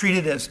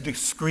 treated as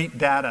discrete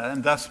data,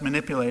 and thus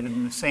manipulated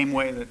in the same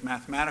way that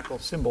mathematical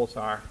symbols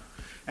are,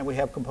 and we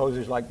have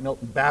composers like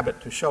Milton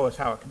Babbitt to show us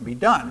how it can be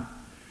done,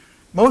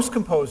 most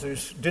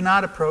composers do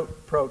not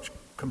approach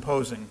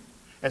composing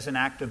as an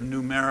act of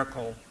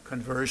numerical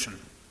conversion.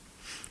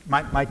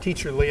 My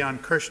teacher, Leon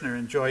Kirshner,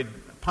 enjoyed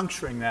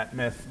puncturing that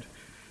myth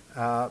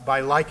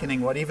by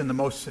likening what even the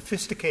most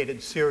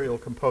sophisticated serial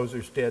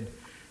composers did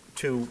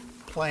to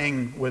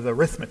playing with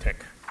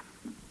arithmetic.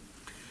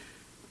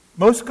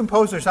 Most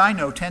composers I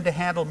know tend to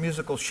handle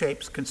musical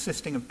shapes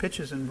consisting of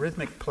pitches and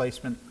rhythmic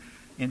placement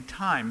in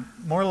time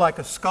more like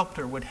a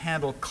sculptor would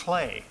handle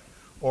clay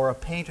or a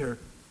painter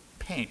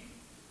paint.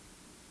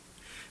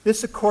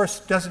 This, of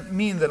course, doesn't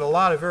mean that a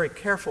lot of very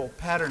careful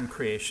pattern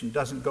creation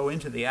doesn't go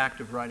into the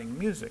act of writing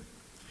music.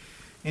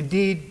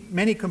 Indeed,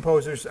 many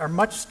composers are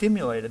much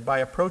stimulated by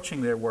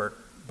approaching their work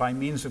by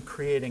means of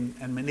creating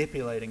and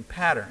manipulating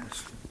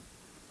patterns.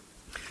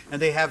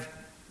 And they have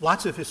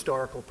lots of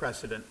historical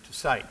precedent to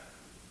cite.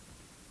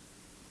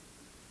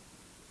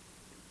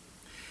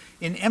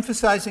 In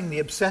emphasizing the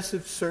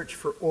obsessive search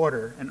for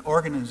order and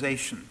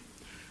organization,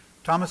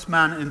 Thomas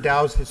Mann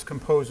endows his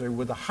composer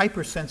with a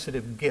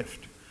hypersensitive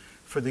gift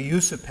for the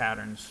use of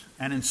patterns,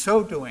 and in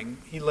so doing,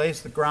 he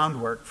lays the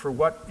groundwork for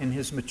what, in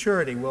his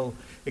maturity, will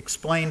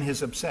explain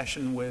his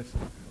obsession with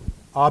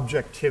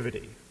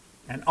objectivity,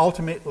 and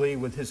ultimately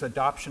with his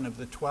adoption of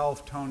the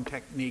 12-tone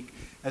technique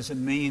as a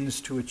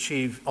means to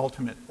achieve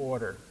ultimate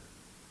order.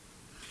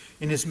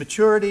 In his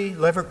maturity,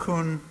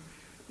 Leverkusen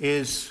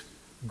is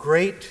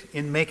great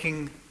in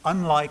making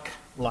unlike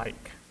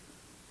like.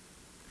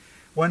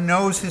 One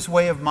knows his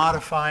way of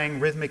modifying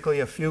rhythmically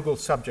a fugal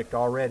subject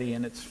already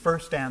in its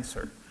first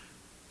answer,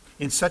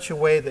 in such a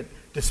way that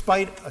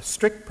despite a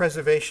strict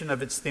preservation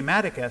of its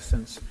thematic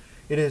essence,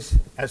 it is,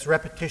 as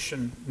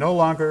repetition, no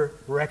longer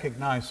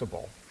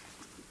recognizable.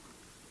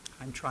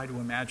 I'm trying to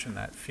imagine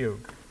that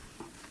fugue.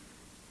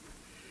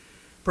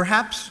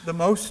 Perhaps the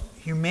most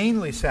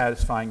humanely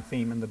satisfying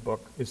theme in the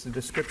book is the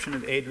description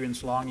of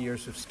Adrian's long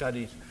years of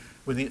studies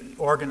with the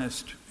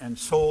organist and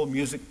sole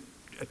music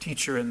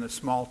teacher in the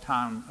small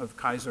town of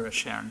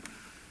Kaiser-Aschern,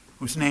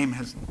 whose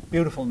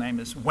beautiful name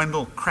is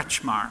Wendell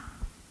Kretschmar.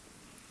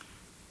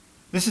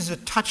 This is a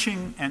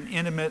touching and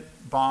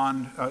intimate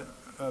bond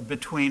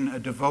between a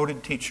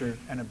devoted teacher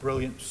and a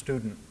brilliant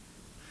student.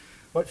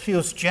 What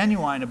feels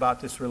genuine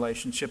about this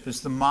relationship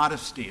is the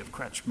modesty of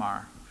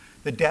Kretschmar,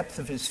 the depth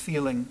of his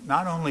feeling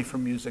not only for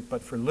music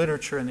but for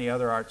literature and the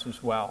other arts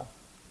as well.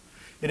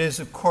 It is,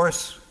 of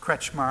course,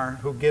 Kretschmar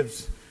who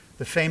gives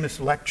the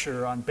famous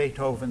lecture on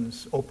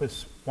Beethoven's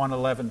Opus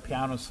 111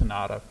 Piano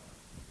Sonata,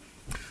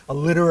 a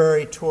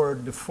literary tour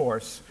de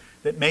force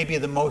that may be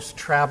the most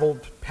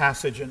traveled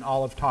passage in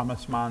all of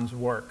Thomas Mann's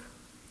work.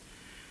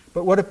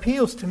 But what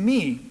appeals to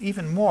me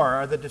even more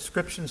are the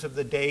descriptions of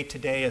the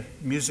day-to-day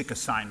music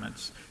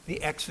assignments,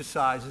 the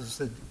exercises,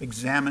 the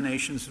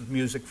examinations of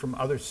music from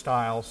other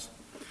styles,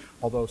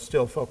 although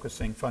still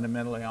focusing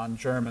fundamentally on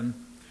German,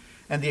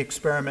 and the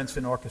experiments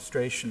in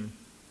orchestration.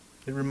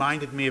 It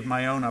reminded me of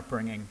my own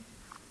upbringing.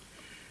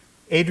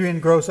 Adrian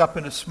grows up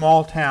in a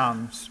small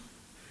town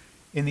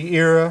in the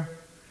era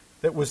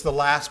that was the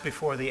last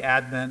before the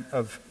advent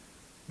of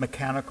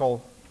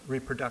mechanical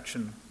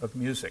reproduction of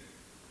music.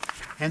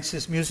 Hence,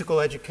 his musical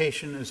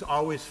education is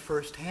always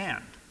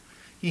firsthand.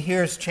 He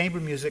hears chamber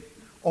music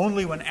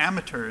only when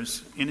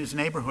amateurs in his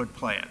neighborhood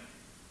play it.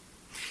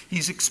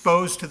 He's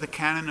exposed to the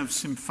canon of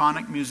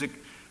symphonic music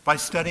by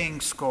studying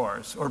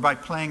scores or by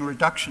playing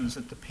reductions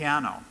at the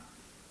piano.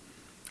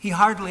 He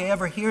hardly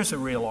ever hears a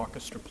real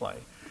orchestra play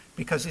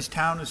because his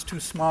town is too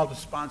small to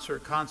sponsor a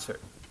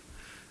concert.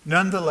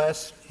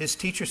 Nonetheless, his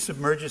teacher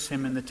submerges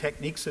him in the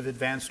techniques of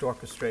advanced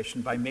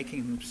orchestration by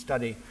making him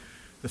study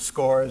the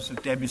scores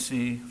of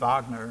Debussy,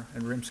 Wagner,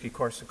 and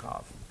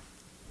Rimsky-Korsakov.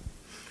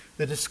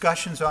 The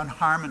discussions on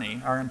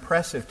harmony are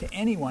impressive to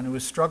anyone who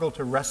has struggled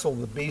to wrestle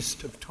the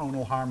beast of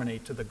tonal harmony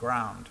to the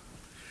ground.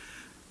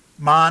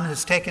 Mann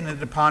has taken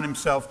it upon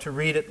himself to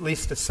read at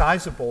least a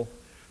sizable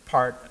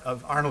part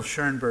of Arnold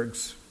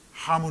Schoenberg's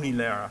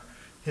Harmonielehre,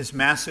 his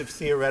massive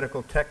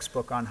theoretical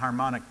textbook on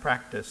harmonic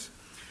practice,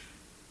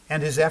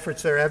 and his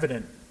efforts are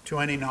evident to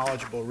any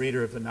knowledgeable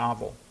reader of the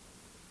novel.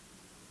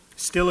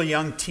 Still a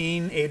young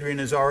teen, Adrian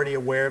is already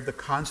aware of the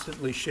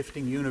constantly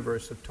shifting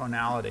universe of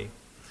tonality.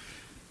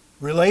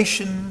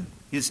 Relation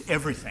is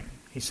everything,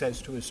 he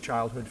says to his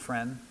childhood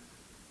friend.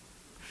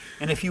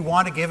 And if you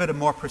want to give it a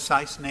more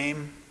precise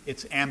name,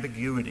 it's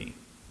ambiguity.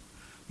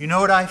 You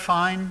know what I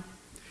find?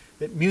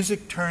 That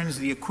music turns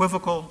the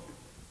equivocal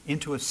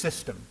into a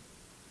system.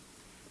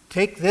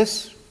 Take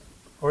this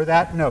or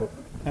that note,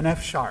 an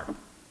F sharp.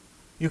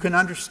 You can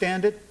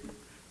understand it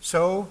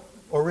so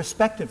or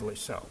respectively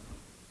so.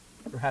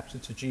 Perhaps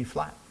it's a G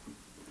flat.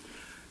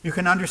 You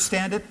can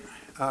understand it,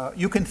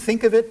 you can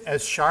think of it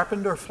as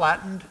sharpened or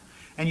flattened,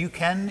 and you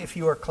can, if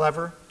you are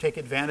clever, take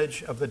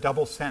advantage of the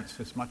double sense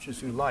as much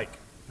as you like.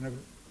 And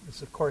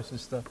this, of course,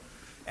 is the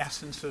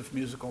essence of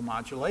musical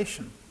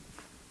modulation.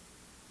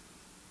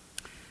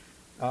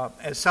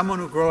 As someone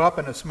who grew up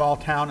in a small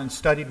town and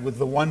studied with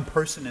the one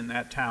person in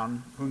that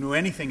town who knew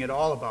anything at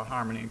all about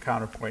harmony and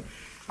counterpoint,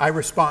 I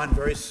respond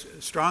very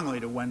strongly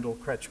to Wendell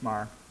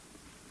Kretschmar.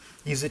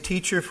 He's a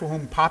teacher for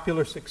whom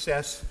popular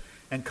success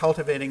and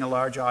cultivating a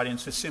large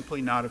audience is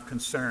simply not of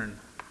concern.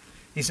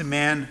 He's a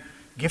man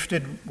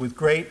gifted with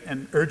great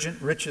and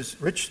urgent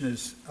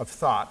richness of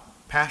thought,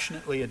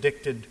 passionately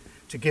addicted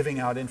to giving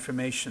out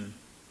information.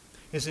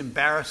 His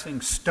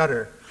embarrassing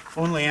stutter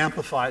only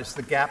amplifies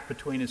the gap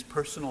between his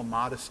personal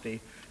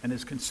modesty and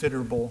his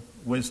considerable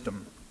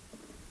wisdom.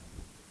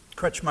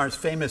 Kretschmar's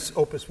famous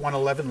Opus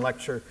 111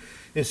 lecture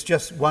is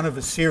just one of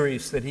a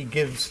series that he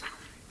gives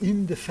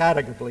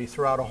indefatigably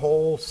throughout a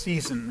whole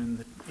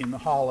season in the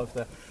hall of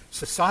the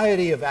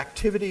Society of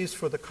Activities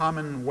for the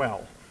Common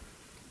Well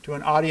to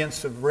an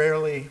audience of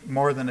rarely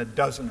more than a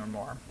dozen or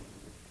more.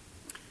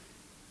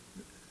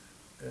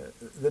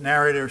 The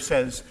narrator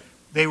says,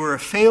 "They were a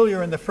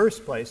failure in the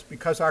first place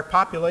because our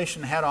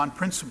population had on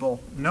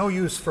principle no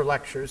use for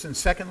lectures, and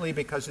secondly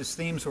because his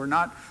themes were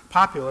not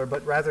popular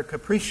but rather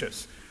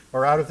capricious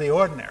or out of the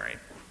ordinary."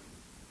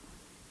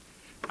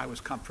 I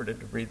was comforted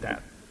to read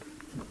that.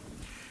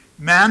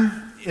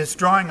 Mann is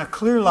drawing a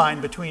clear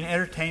line between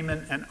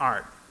entertainment and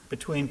art,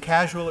 between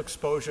casual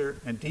exposure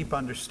and deep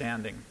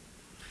understanding.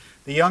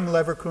 The young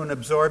Leverkusen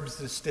absorbs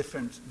this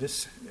difference.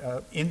 The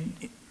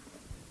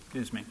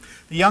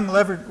young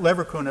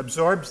Leverkusen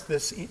absorbs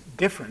this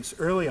difference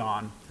early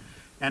on,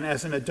 and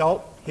as an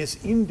adult,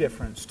 his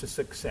indifference to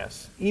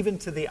success, even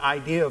to the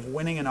idea of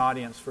winning an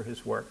audience for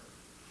his work,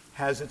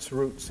 has its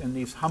roots in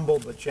these humble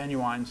but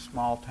genuine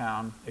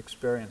small-town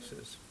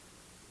experiences.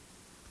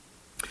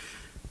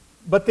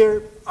 But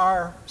there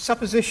are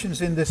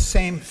suppositions in this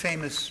same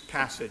famous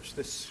passage,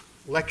 this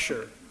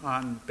lecture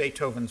on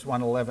Beethoven's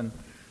 111,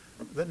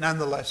 that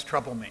nonetheless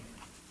trouble me.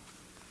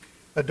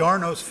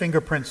 Adorno's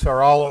fingerprints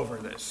are all over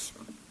this.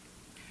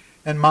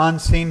 And Mann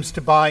seems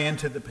to buy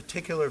into the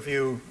particular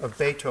view of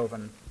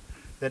Beethoven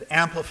that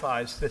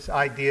amplifies this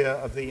idea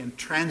of the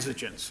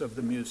intransigence of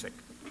the music,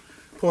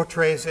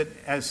 portrays it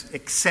as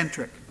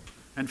eccentric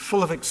and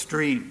full of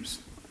extremes,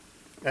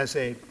 as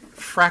a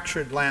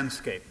fractured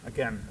landscape,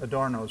 again,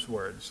 Adorno's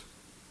words.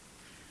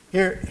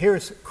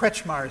 Here's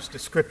Kretschmar's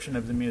description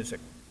of the music.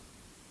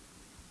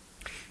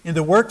 In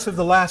the works of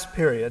the last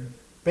period,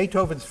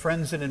 Beethoven's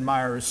friends and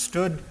admirers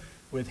stood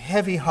with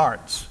heavy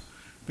hearts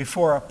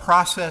before a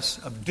process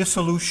of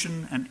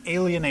dissolution and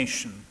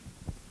alienation,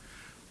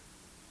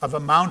 of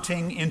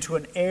amounting into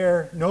an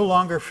air no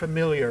longer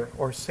familiar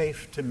or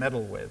safe to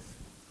meddle with.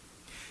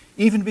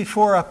 Even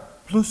before a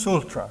plus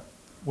ultra,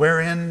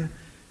 wherein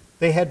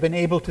they had been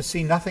able to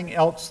see nothing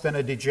else than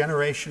a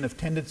degeneration of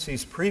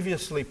tendencies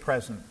previously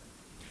present,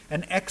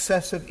 an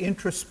excess of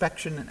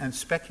introspection and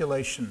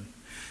speculation,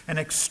 an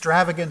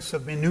extravagance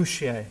of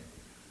minutiae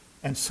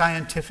and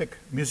scientific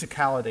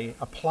musicality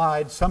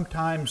applied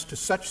sometimes to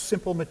such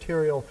simple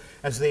material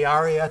as the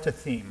arietta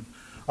theme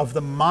of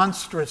the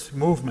monstrous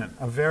movement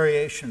of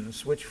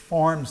variations which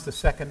forms the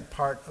second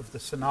part of the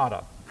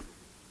sonata.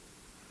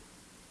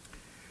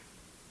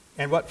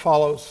 And what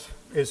follows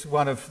is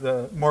one of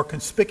the more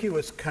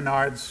conspicuous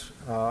canards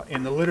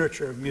in the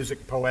literature of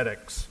music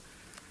poetics,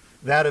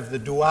 that of the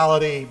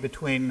duality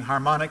between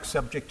harmonic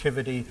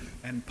subjectivity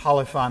and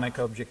polyphonic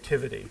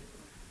objectivity.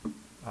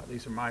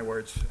 These are my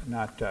words,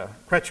 not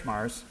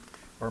Kretschmar's,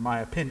 or my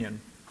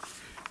opinion.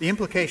 The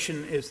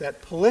implication is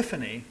that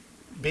polyphony,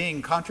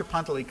 being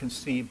contrapuntally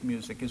conceived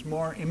music, is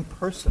more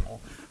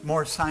impersonal,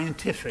 more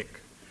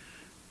scientific,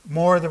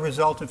 more the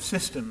result of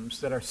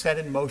systems that are set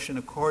in motion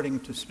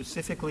according to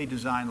specifically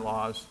designed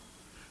laws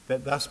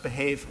that thus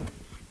behave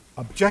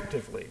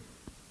objectively,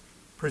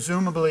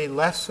 presumably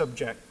less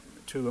subject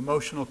to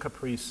emotional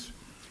caprice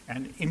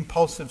and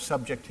impulsive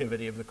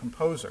subjectivity of the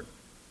composer.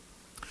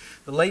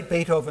 The late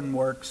Beethoven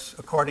works,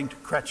 according to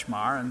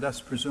Kretschmar, and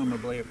thus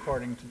presumably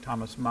according to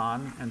Thomas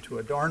Mann and to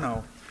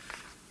Adorno,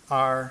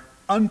 are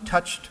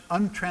untouched,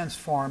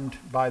 untransformed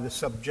by the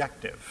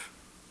subjective.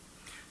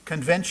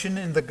 Convention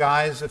in the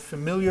guise of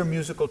familiar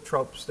musical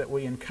tropes that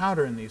we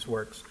encounter in these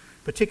works,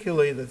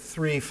 particularly the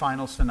three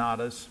final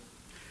sonatas,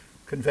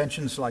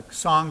 conventions like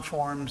song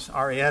forms,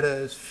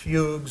 arietas,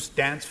 fugues,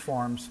 dance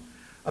forms,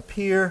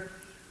 appear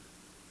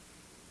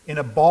in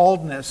a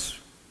baldness,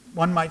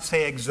 one might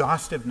say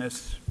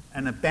exhaustiveness,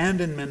 an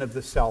abandonment of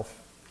the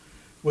self,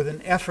 with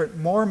an effort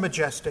more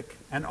majestic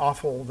and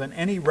awful than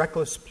any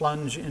reckless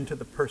plunge into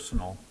the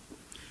personal.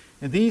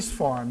 In these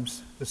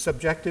forms, the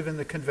subjective and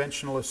the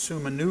conventional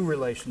assume a new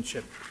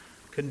relationship,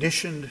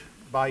 conditioned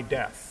by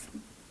death.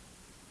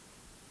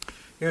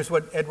 Here's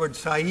what Edward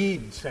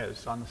Said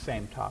says on the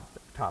same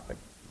topic.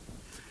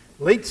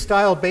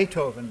 Late-style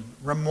Beethoven,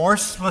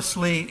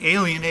 remorselessly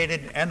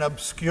alienated and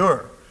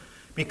obscure,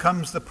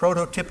 becomes the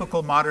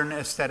prototypical modern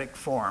aesthetic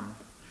form,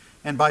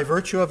 and by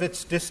virtue of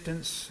its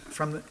distance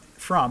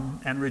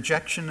from and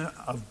rejection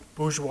of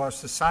bourgeois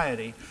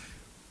society,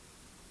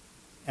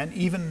 and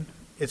even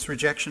its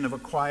rejection of a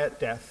quiet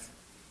death,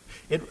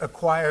 it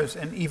acquires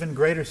an even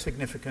greater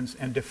significance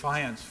and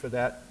defiance for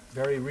that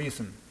very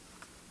reason.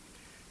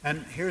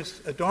 And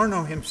here's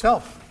Adorno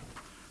himself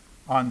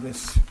on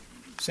this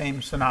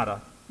same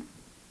sonata.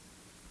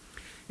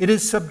 It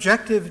is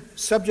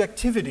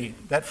subjectivity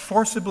that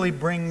forcibly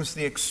brings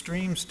the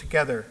extremes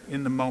together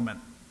in the moment,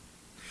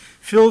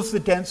 fills the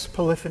dense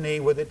polyphony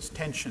with its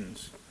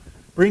tensions,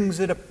 breaks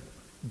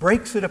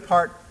it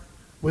apart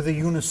with a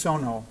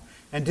unisono,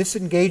 and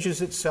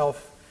disengages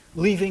itself,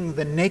 leaving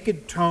the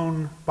naked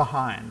tone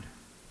behind,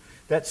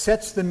 that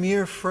sets the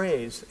mere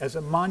phrase as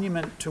a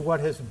monument to what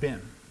has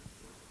been.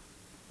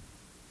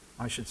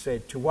 I should say,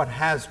 to what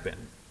has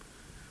been,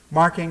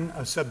 marking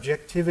a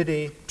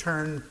subjectivity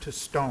turned to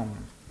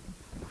stone.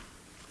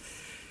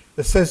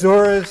 The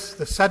caesuras,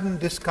 the sudden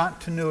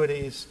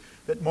discontinuities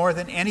that more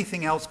than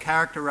anything else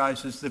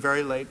characterizes the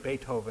very late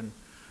Beethoven,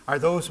 are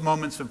those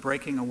moments of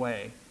breaking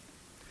away.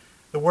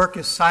 The work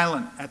is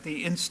silent at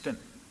the instant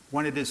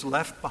when it is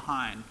left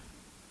behind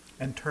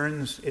and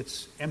turns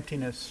its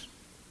emptiness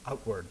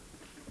outward.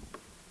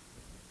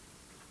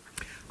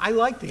 I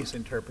like these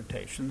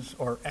interpretations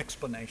or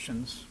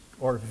explanations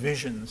or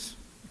visions,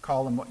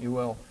 call them what you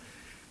will.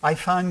 I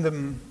find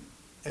them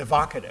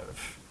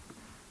evocative.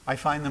 I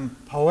find them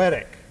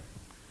poetic.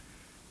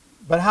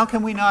 But how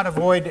can we not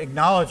avoid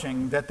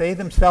acknowledging that they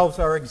themselves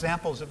are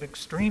examples of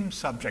extreme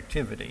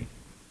subjectivity?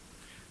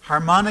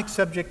 Harmonic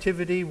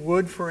subjectivity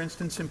would, for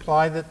instance,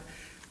 imply that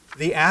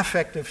the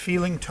affective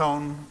feeling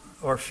tone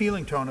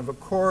of a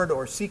chord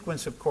or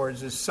sequence of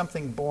chords is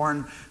something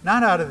born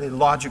not out of the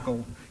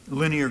logical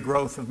linear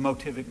growth of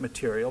motivic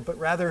material, but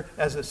rather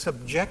as a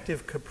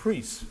subjective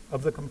caprice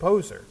of the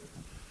composer.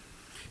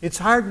 It's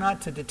hard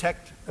not to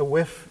detect a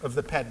whiff of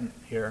the pedant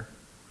here,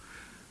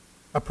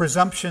 a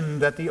presumption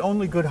that the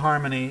only good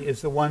harmony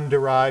is the one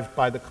derived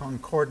by the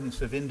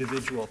concordance of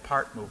individual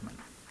part movement.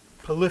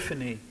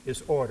 Polyphony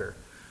is order,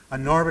 a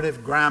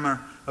normative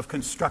grammar of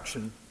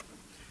construction.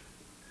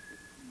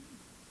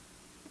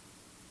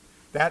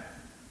 That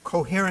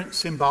coherent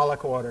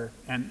symbolic order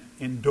and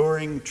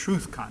enduring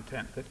truth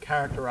content that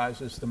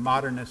characterizes the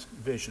modernist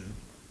vision.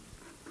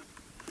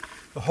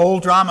 The whole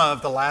drama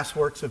of the last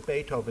works of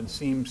Beethoven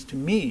seems to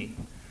me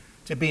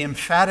to be an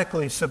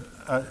emphatically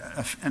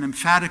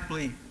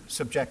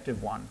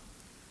subjective one.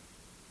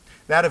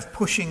 That of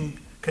pushing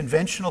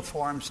conventional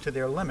forms to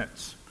their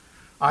limits,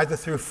 either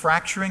through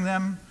fracturing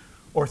them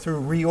or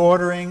through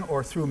reordering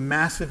or through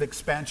massive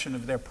expansion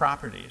of their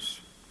properties.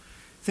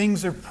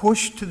 Things are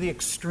pushed to the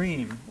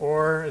extreme,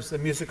 or as the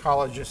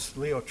musicologist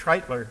Leo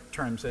Treitler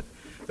terms it,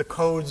 the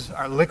codes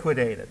are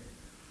liquidated.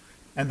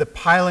 And the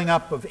piling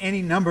up of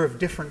any number of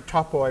different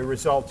topoi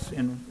results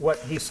in what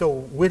he so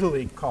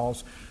wittily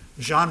calls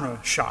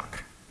genre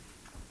shock.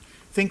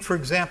 Think, for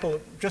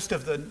example, just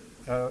of the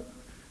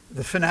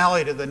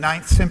finale to the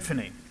Ninth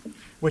Symphony,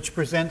 which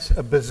presents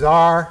a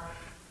bizarre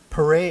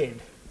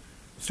parade,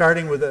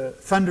 starting with a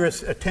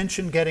thunderous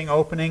attention-getting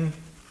opening,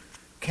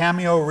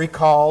 cameo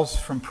recalls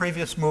from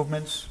previous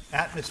movements,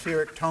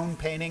 atmospheric tone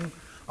painting,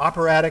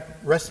 operatic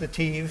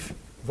recitative,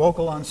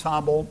 vocal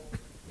ensemble,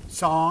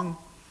 song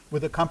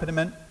with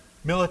accompaniment,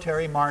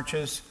 military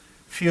marches,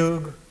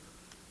 fugue,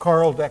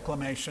 choral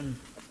declamation,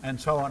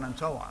 and so on and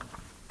so on.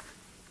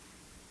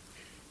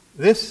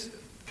 This,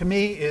 to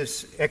me,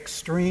 is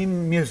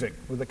extreme music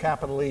with a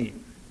capital E.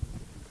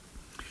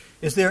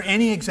 Is there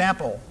any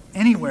example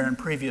anywhere in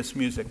previous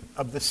music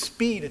of the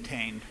speed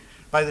attained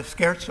by the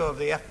scherzo of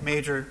the F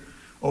major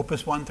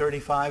Opus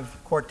 135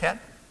 quartet?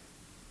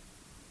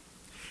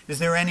 Is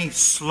there any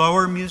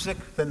slower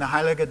music than the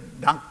Heilige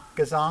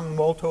Dankgesang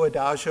molto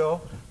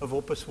adagio of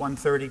Opus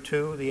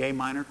 132, the A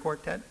minor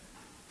quartet?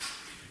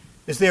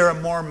 Is there a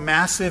more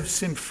massive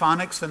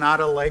symphonic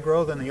sonata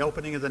allegro than the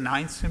opening of the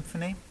Ninth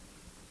Symphony?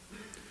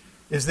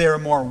 Is there a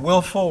more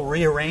willful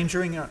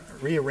rearranging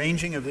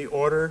of the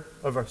order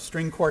of a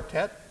string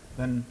quartet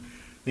than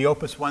the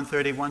Opus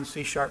 131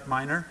 C-sharp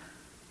minor?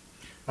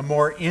 A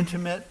more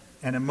intimate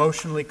and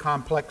emotionally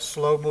complex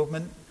slow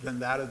movement than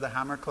that of the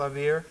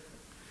Hammerklavier?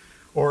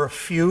 Or a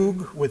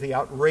fugue with the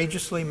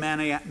outrageously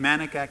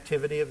manic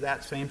activity of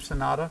that same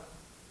sonata?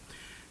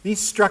 These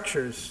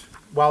structures,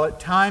 while at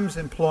times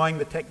employing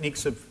the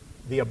techniques of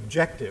the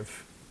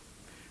objective,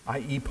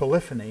 i.e.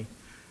 polyphony,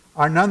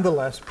 are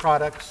nonetheless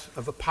products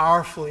of a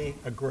powerfully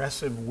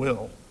aggressive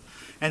will.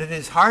 And it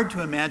is hard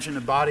to imagine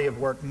a body of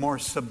work more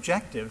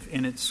subjective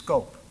in its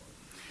scope.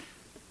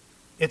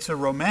 It's a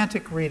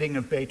romantic reading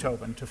of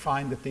Beethoven to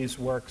find that these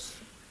works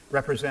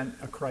represent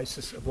a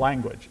crisis of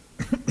language.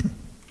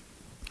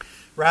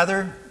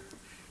 Rather,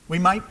 we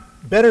might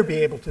better be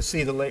able to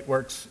see the late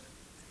works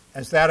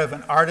as that of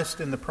an artist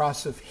in the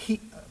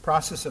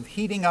process of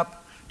heating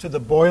up to the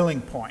boiling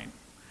point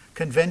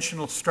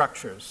conventional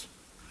structures,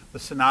 the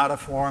sonata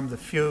form, the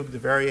fugue, the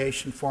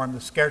variation form, the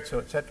scherzo,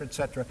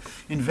 etc.,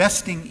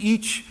 investing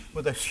each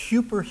with a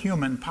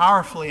superhuman,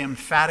 powerfully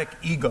emphatic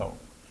ego,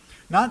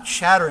 not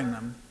shattering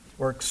them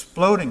or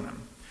exploding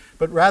them,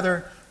 but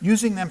rather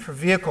using them for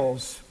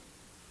vehicles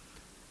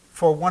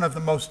for one of the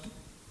most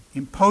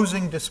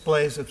imposing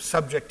displays of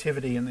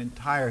subjectivity in the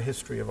entire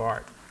history of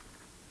art.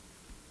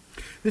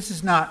 This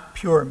is not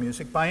pure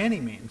music by any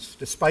means,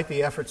 despite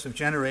the efforts of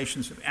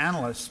generations of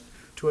analysts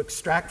to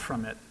extract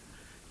from it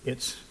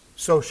its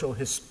social,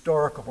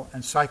 historical,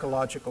 and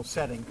psychological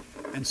setting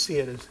and see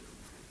it as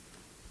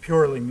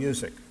purely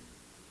music.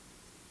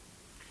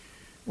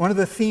 One of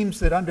the themes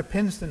that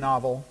underpins the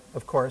novel,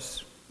 of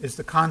course, is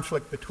the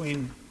conflict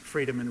between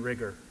freedom and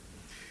rigor,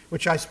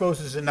 which I suppose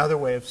is another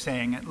way of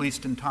saying, at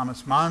least in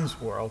Thomas Mann's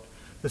world,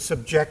 the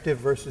subjective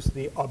versus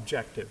the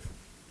objective.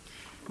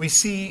 We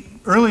see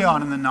early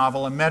on in the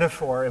novel a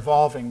metaphor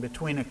evolving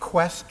between a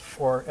quest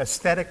for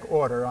aesthetic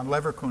order on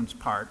Leverkusen's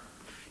part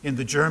in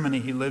the Germany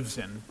he lives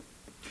in,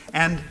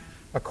 and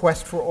a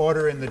quest for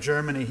order in the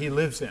Germany he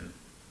lives in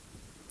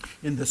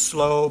the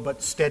slow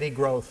but steady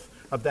growth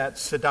of that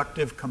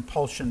seductive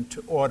compulsion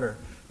to order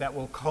that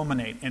will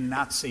culminate in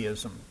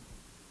Nazism.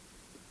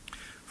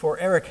 For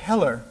Erich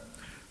Heller,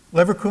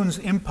 Leverkusen's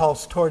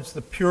impulse towards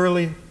the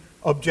purely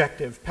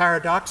objective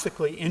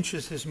paradoxically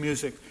inches his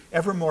music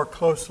ever more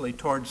closely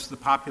towards the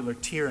popular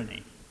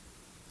tyranny.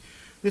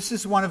 This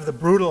is one of the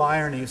brutal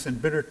ironies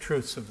and bitter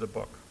truths of the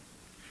book.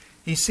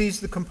 He sees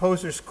the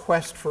composer's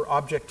quest for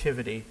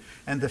objectivity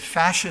and the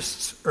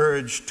fascists'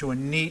 urge to a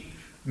neat,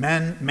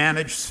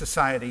 managed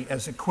society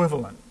as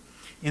equivalent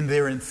in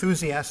their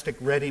enthusiastic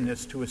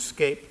readiness to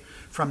escape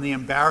from the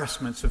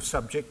embarrassments of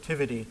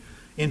subjectivity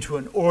into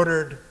an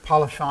ordered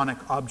polyphonic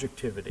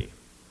objectivity,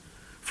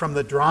 from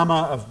the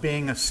drama of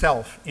being a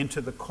self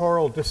into the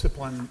choral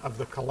discipline of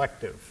the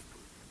collective.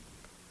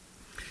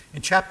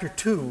 In chapter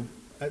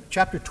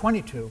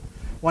 22,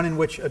 one in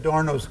which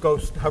Adorno's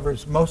ghost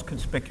hovers most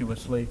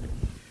conspicuously,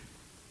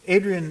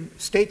 Adrian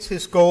states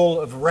his goal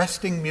of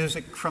wresting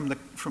music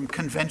from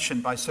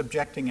convention by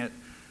subjecting it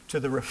to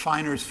the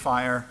refiner's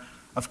fire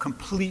of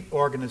complete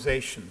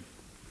organization.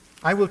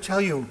 I will tell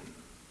you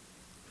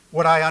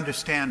what I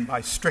understand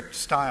by strict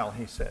style,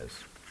 he says.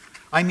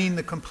 I mean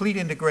the complete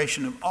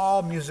integration of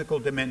all musical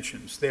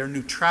dimensions, their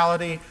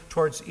neutrality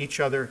towards each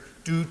other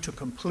due to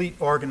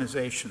complete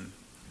organization.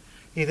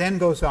 He then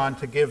goes on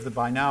to give the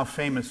by now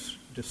famous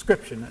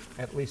description,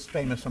 at least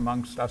famous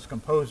amongst us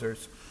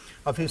composers,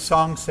 of his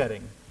song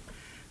setting.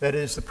 That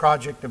is the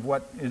product of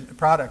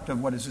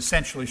what is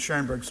essentially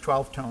Schoenberg's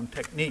 12-tone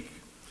technique,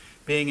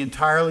 being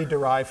entirely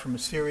derived from a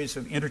series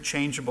of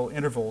interchangeable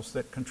intervals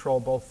that control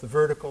both the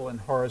vertical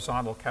and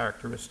horizontal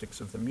characteristics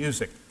of the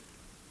music.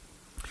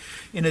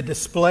 In a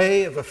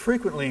display of a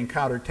frequently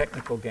encountered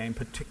technical game,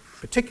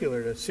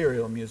 particular to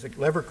serial music,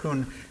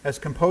 Leverkusen has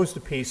composed a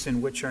piece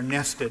in which are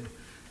nested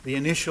the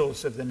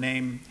initials of the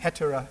name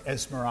Hetera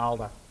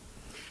Esmeralda,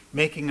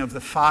 making of the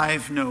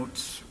 5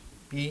 notes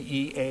B,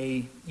 E,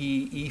 A,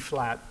 E, E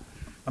flat,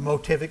 a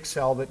motivic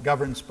cell that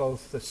governs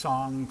both the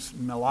song's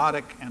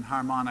melodic and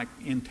harmonic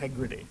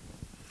integrity.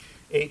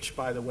 H,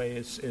 by the way,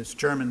 is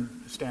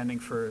German, standing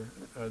for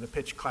the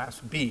pitch class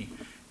B,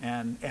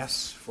 and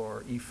S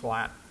for E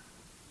flat.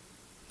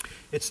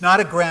 It's not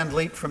a grand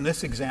leap from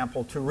this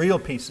example to real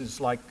pieces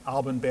like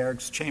Alban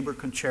Berg's Chamber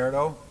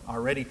Concerto,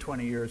 already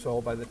 20 years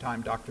old by the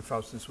time Dr.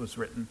 Faustus was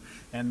written,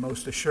 and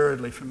most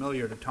assuredly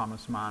familiar to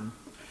Thomas Mann.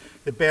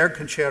 The Berg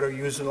Concerto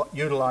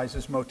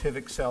utilizes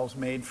motivic cells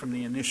made from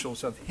the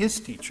initials of his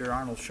teacher,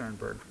 Arnold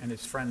Schoenberg, and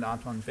his friend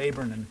Anton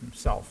Webern and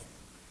himself.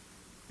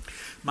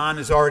 Mann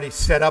has already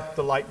set up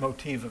the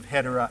leitmotif of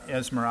Hetera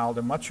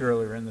Esmeralda much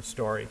earlier in the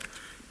story,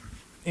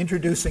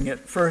 introducing it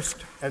first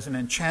as an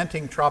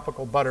enchanting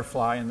tropical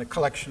butterfly in the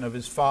collection of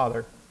his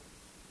father,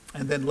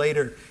 and then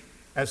later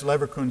as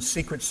Leverkusen's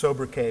secret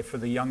sobriquet for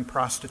the young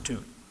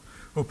prostitute,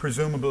 who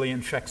presumably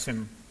infects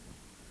him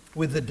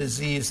with the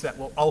disease that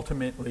will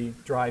ultimately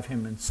drive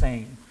him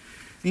insane.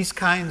 These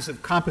kinds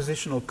of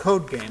compositional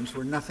code games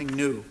were nothing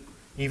new,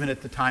 even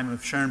at the time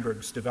of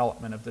Schoenberg's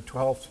development of the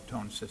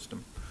 12-tone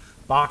system.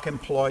 Bach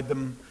employed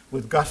them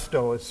with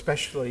gusto,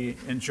 especially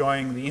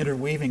enjoying the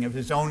interweaving of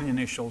his own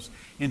initials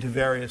into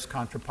various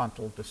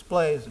contrapuntal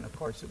displays, and of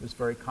course it was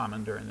very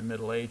common during the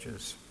Middle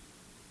Ages.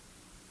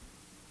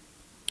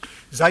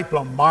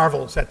 Zeitblom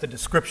marvels at the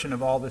description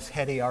of all this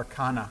heady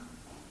arcana.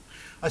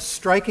 A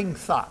striking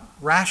thought,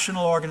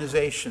 rational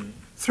organization,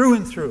 through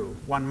and through,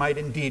 one might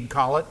indeed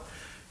call it.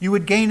 You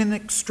would gain an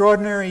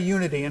extraordinary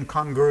unity and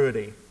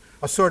congruity,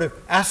 a sort of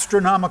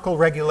astronomical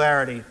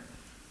regularity,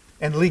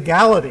 and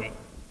legality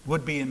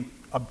would be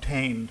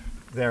obtained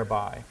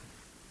thereby.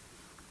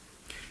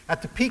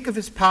 At the peak of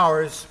his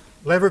powers,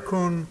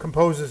 Leverkusen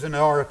composes an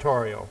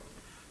oratorio,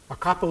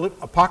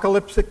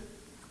 Apocalypse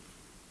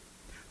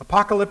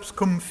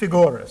cum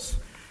figuras,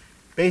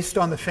 based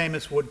on the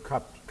famous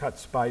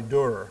woodcuts by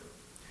Dürer,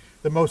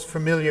 the most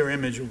familiar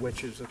image of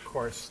which is, of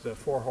course, the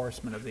four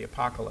horsemen of the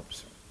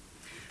apocalypse.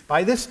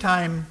 By this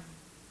time,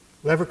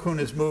 Leverkusen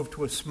has moved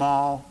to a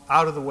small,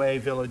 out-of-the-way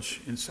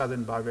village in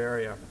southern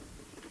Bavaria.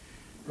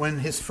 When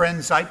his friend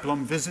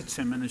Zeitblom visits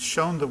him and is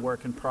shown the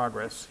work in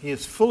progress, he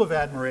is full of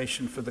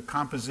admiration for the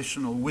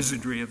compositional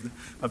wizardry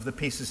of the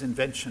piece's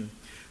invention,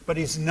 but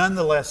he's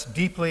nonetheless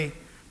deeply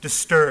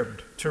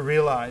disturbed to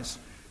realize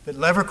that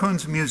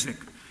Leverkusen's music,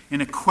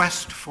 in a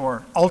quest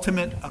for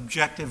ultimate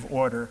objective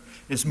order,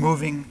 is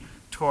moving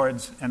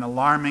towards an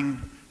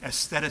alarming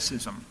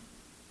aestheticism.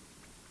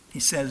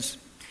 He says,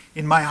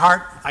 "In my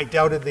heart, I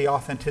doubted the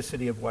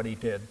authenticity of what he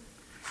did.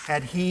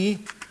 Had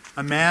he,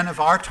 a man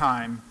of our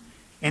time,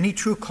 any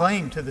true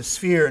claim to the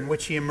sphere in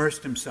which he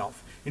immersed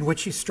himself, in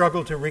which he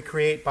struggled to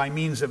recreate by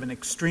means of an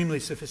extremely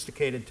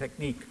sophisticated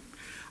technique?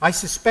 I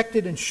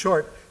suspected, in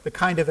short, the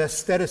kind of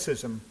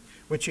aestheticism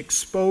which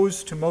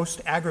exposed to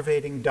most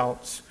aggravating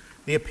doubts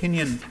the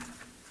opinion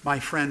my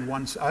friend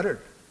once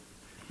uttered,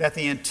 that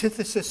the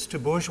antithesis to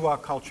bourgeois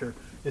culture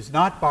is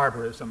not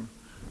barbarism,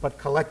 but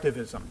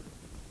collectivism."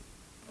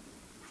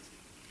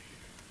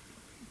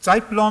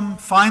 Zeitblom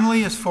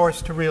finally is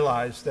forced to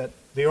realize that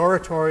the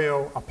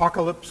oratorio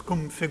Apocalypse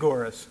cum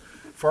figuras,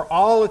 for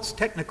all its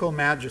technical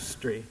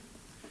majesty,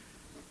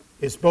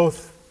 is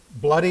both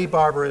bloody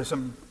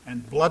barbarism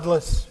and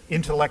bloodless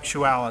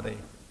intellectuality.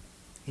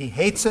 He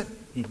hates it,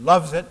 he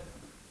loves it,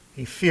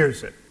 he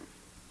fears it.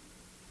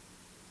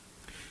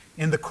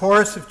 In the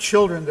chorus of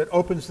children that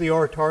opens the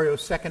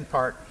oratorio's second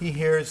part, he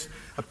hears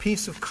a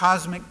piece of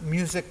cosmic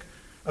music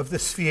of the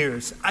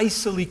spheres,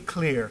 icily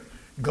clear,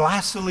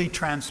 glassily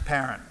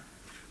transparent,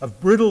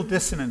 of brittle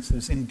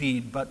dissonances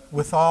indeed, but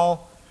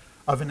withal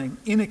of an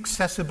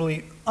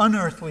inaccessibly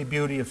unearthly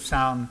beauty of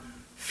sound,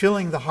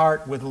 filling the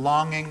heart with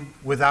longing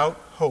without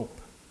hope.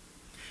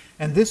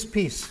 And this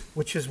piece,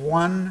 which has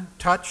won,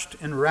 touched,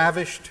 and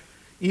ravished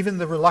even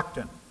the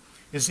reluctant,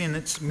 is in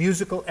its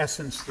musical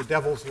essence the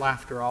devil's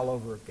laughter all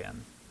over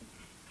again.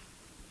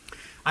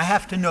 I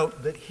have to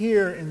note that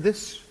here in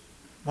this,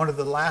 one of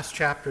the last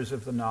chapters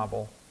of the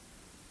novel,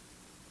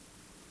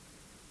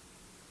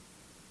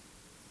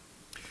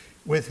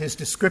 with his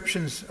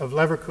descriptions of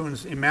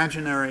Leverkusen's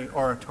imaginary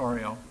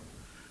oratorio,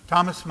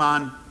 Thomas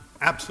Mann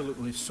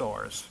absolutely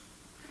soars,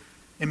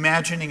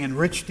 imagining in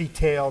rich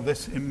detail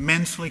this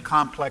immensely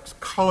complex,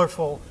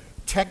 colorful,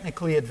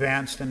 technically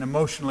advanced, and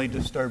emotionally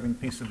disturbing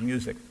piece of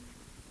music.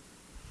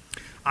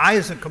 I,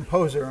 as a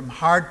composer, am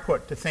hard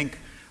put to think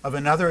of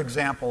another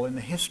example in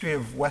the history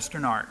of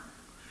Western art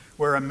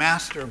where a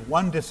master of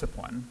one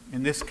discipline,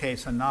 in this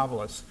case a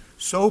novelist,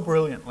 so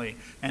brilliantly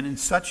and in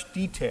such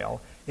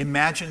detail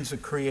imagines a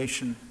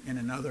creation in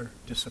another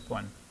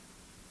discipline.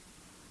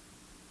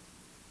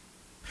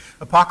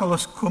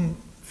 Apocalypse cum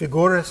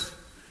figuras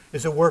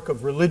is a work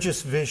of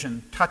religious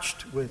vision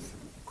touched with,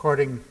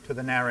 according to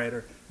the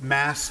narrator,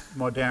 mass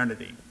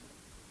modernity.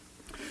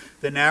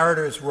 The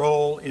narrator's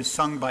role is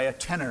sung by a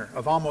tenor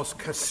of almost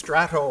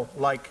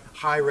castrato-like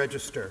high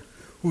register,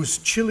 whose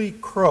chilly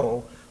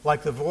crow,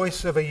 like the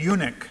voice of a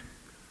eunuch,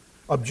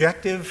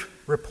 objective,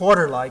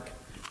 reporter-like,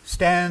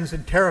 stands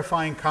in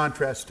terrifying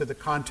contrast to the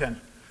content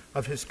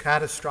of his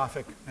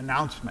catastrophic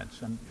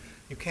announcements. And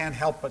you can't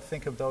help but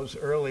think of those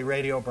early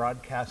radio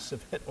broadcasts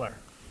of Hitler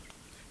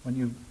when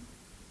you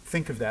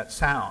think of that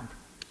sound.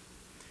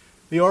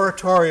 The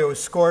oratorio is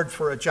scored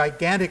for a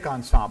gigantic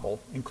ensemble,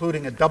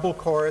 including a double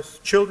chorus,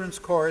 children's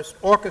chorus,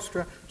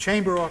 orchestra,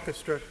 chamber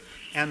orchestra,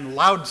 and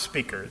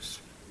loudspeakers.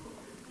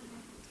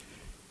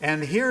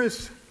 And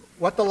here's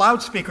what the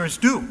loudspeakers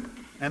do.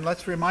 And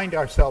let's remind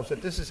ourselves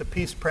that this is a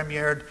piece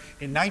premiered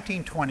in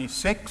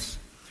 1926,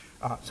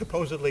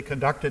 supposedly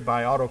conducted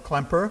by Otto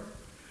Klemperer,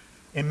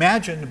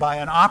 imagined by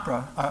an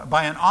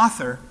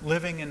author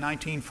living in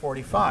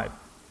 1945.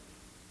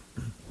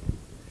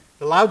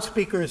 The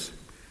loudspeakers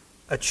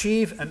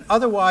achieve an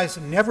otherwise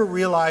never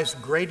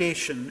realized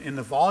gradation in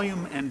the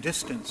volume and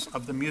distance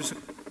of the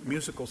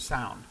musical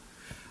sound,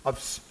 of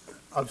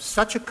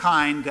such a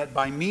kind that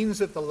by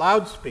means of the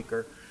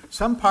loudspeaker,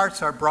 some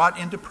parts are brought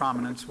into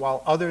prominence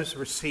while others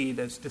recede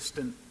as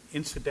distant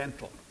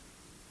incidental.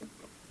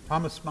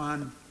 Thomas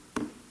Mann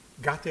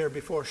got there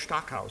before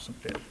Stockhausen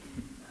did.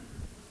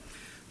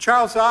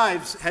 Charles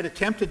Ives had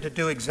attempted to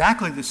do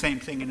exactly the same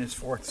thing in his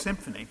Fourth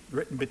Symphony,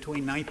 written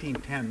between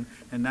 1910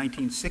 and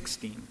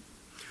 1916.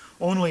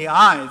 Only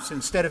Ives,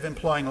 instead of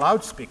employing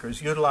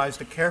loudspeakers,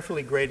 utilized a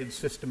carefully graded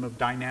system of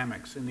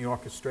dynamics in the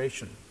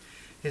orchestration.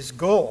 His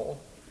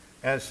goal,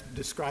 as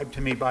described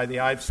to me by the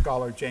Ives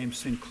scholar James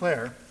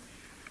Sinclair,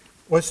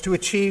 was to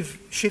achieve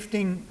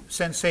shifting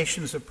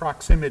sensations of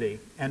proximity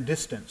and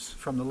distance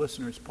from the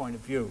listener's point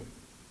of view.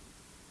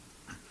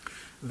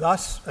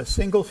 Thus, a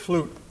single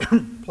flute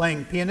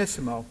playing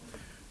pianissimo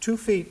 2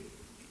 feet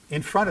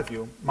in front of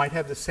you might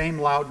have the same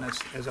loudness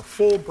as a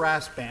full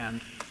brass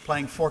band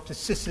playing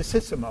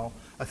fortissimo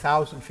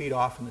 1,000 feet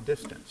off in the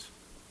distance.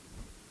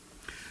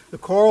 The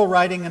choral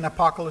writing in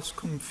Apocalypse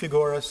cum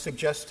figura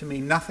suggests to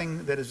me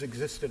nothing that has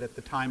existed at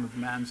the time of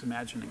Mann's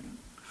imagining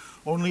it.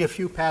 Only a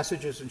few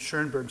passages in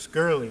Schoenberg's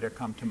Gurrelieder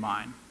come to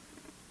mind.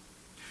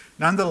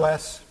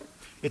 Nonetheless,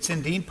 it's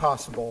indeed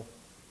possible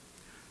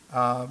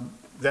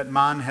that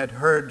Mann had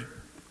heard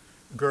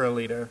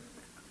Gurrelieder,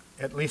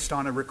 at least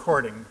on a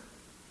recording.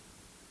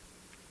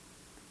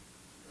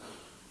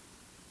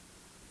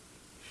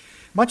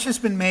 Much has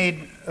been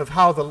made of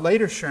how the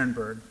later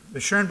Schoenberg, the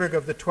Schoenberg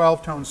of the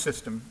 12-tone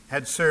system,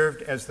 had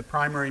served as the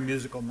primary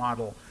musical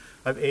model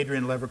of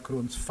Adrian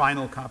Leverkuhn's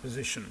final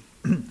composition,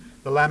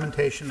 The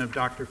Lamentation of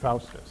Dr.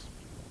 Faustus.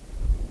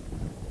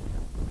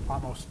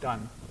 Almost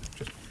done.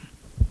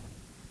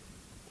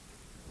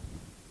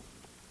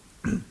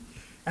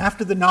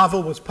 After the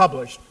novel was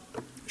published,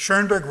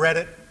 Schoenberg read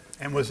it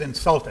and was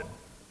insulted,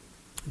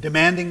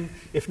 demanding,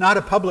 if not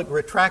a public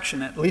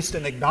retraction, at least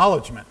an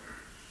acknowledgement.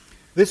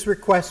 This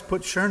request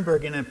put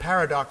Schoenberg in a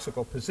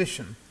paradoxical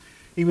position.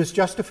 He was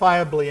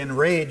justifiably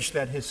enraged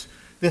that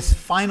this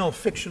final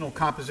fictional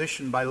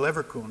composition by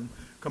Leverkuhn,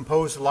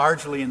 composed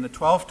largely in the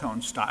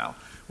 12-tone style,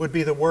 would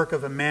be the work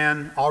of a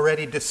man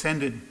already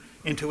descended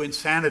into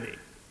insanity.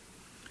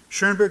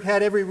 Schoenberg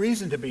had every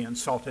reason to be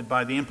insulted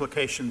by the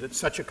implication that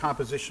such a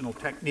compositional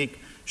technique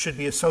should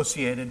be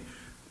associated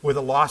with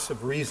a loss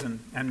of reason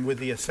and with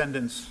the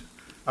ascendance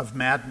of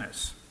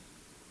madness.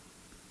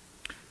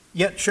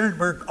 Yet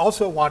Schoenberg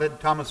also wanted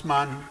Thomas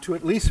Mann to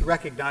at least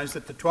recognize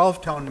that the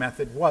 12-tone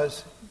method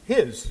was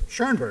his,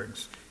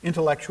 Schoenberg's,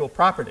 intellectual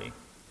property,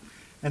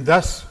 and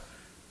thus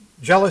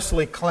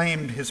jealously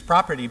claimed his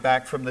property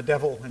back from the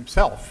devil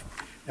himself,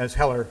 as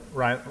Heller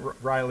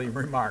Riley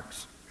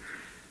remarks.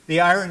 The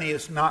irony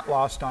is not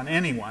lost on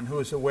anyone who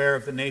is aware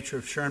of the nature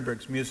of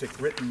Schoenberg's music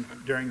written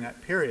during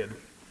that period.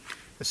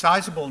 A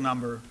sizable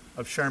number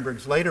of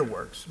Schoenberg's later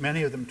works,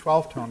 many of them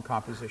 12-tone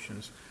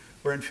compositions,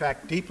 were in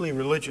fact deeply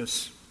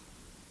religious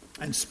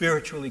and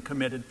spiritually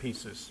committed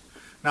pieces.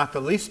 Not the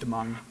least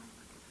among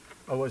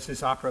was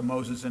his opera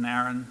Moses and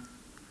Aaron,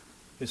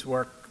 his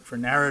work for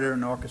narrator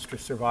and orchestra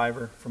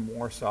survivor from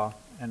Warsaw,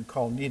 and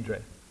Kol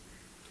Nidre.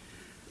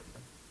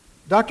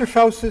 Dr.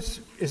 Faustus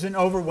is an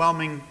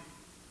overwhelming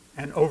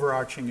and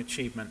overarching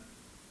achievement,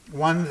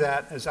 one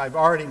that, as I've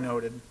already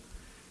noted,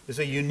 is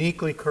a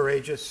uniquely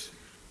courageous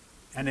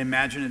and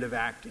imaginative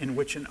act in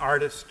which an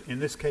artist, in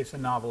this case a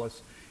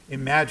novelist,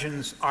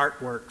 imagines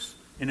artworks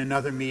in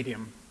another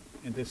medium,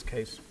 in this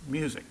case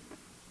music.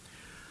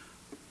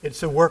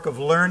 It's a work of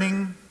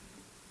learning,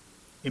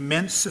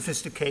 immense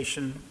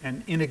sophistication,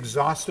 and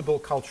inexhaustible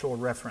cultural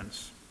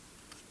reference.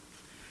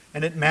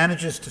 And it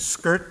manages to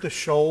skirt the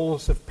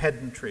shoals of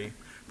pedantry,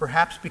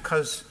 perhaps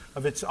because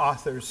of its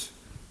author's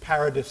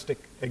parodistic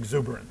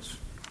exuberance.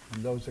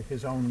 And those are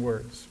his own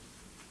words.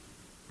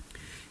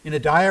 In a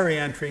diary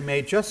entry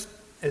made just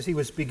as he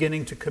was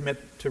beginning to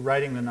commit to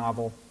writing the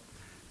novel,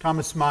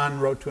 Thomas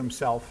Mann wrote to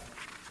himself,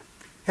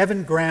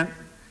 "Heaven grant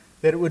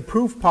that it would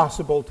prove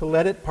possible to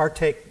let it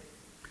partake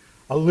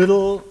a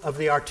little of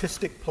the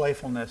artistic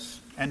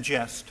playfulness and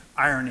jest,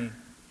 irony,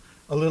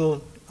 a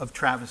little of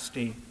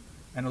travesty,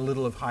 and a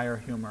little of higher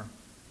humor."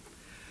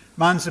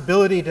 Mann's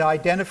ability to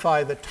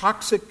identify the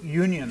toxic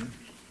union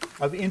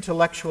of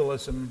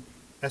intellectualism,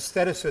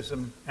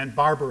 aestheticism, and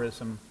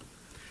barbarism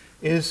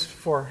is,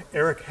 for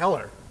Erich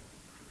Heller,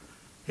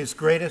 his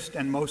greatest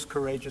and most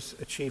courageous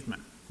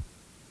achievement.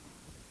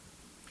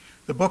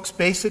 The book's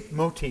basic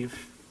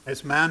motif,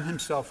 as Mann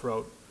himself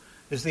wrote,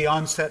 is the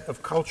onset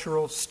of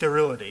cultural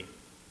sterility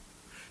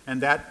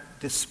and that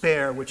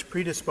despair which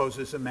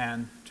predisposes a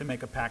man to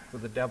make a pact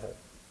with the devil.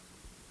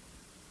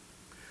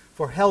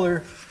 For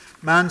Heller,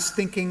 Mann's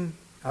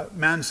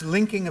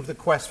linking of the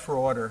quest for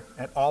order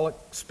at all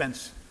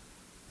expense.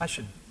 I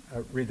should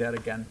read that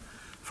again.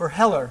 For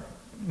Heller,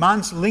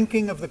 Mann's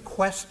linking of the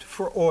quest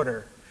for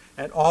order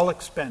at all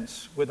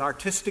expense with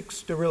artistic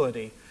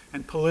sterility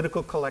and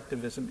political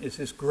collectivism is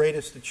his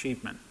greatest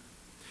achievement.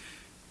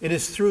 It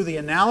is through the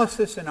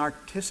analysis and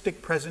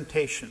artistic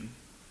presentation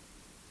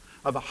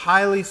of a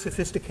highly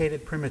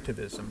sophisticated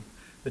primitivism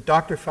that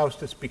Dr.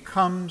 Faustus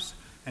becomes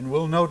and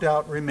will no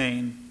doubt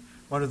remain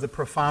one of the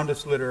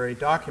profoundest literary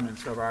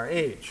documents of our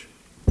age.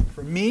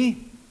 For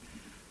me,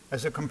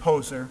 as a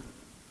composer,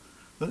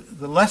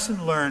 the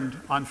lesson learned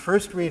on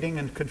first reading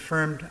and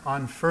confirmed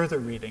on further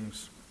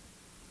readings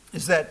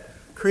is that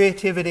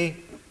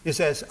creativity is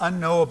as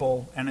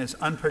unknowable and as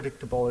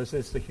unpredictable as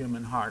is the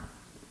human heart.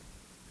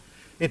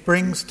 It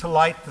brings to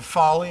light the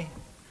folly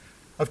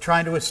of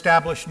trying to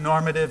establish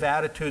normative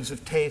attitudes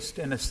of taste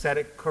and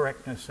aesthetic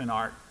correctness in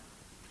art.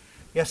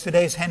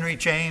 Yesterday's Henry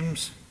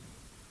James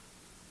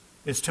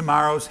is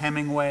tomorrow's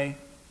Hemingway,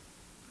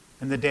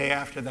 and the day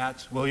after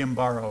that's William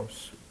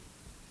Burroughs.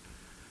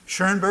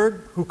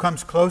 Schoenberg, who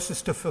comes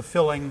closest to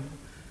fulfilling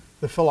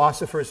the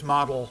philosopher's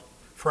model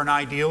for an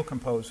ideal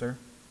composer,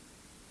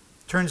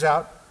 turns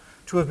out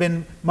to have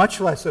been much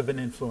less of an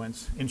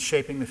influence in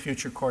shaping the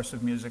future course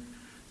of music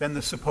than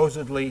the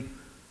supposedly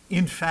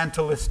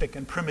infantilistic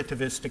and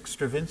primitivistic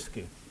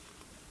Stravinsky.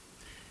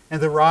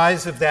 And the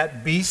rise of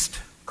that beast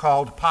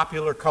called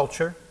popular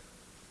culture,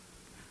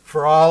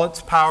 for all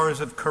its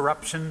powers of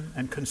corruption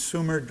and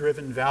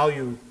consumer-driven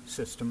value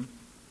system,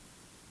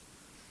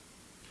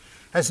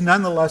 has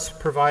nonetheless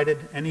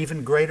provided an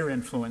even greater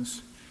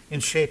influence in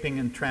shaping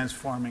and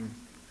transforming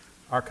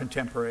our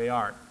contemporary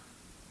art.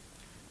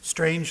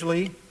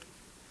 Strangely,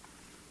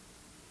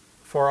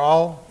 for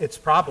all its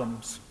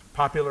problems,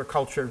 popular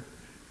culture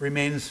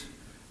remains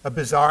a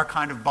bizarre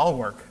kind of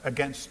bulwark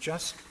against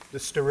just the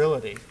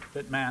sterility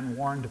that Mann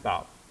warned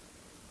about.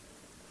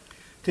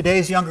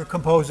 Today's younger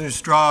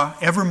composers draw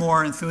ever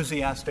more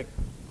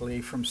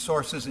enthusiastically from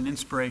sources and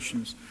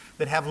inspirations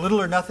that have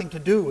little or nothing to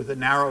do with the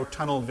narrow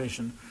tunnel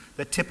vision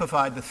that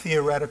typified the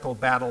theoretical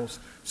battles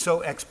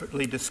so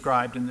expertly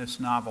described in this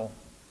novel.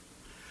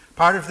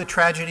 Part of the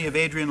tragedy of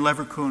Adrian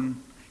Leverkuhn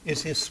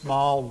is his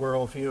small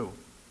worldview.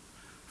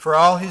 For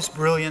all his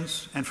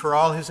brilliance and for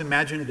all his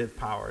imaginative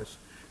powers,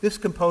 this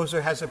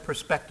composer has a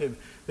perspective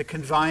that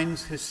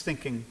confines his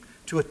thinking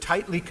to a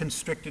tightly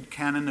constricted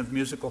canon of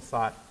musical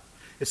thought,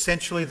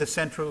 essentially the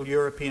Central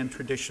European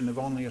tradition of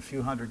only a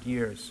few hundred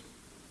years.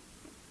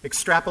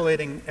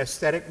 Extrapolating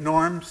aesthetic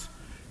norms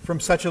from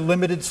such a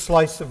limited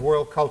slice of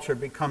world culture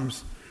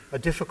becomes a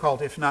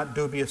difficult, if not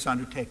dubious,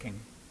 undertaking.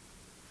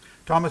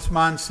 Thomas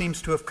Mann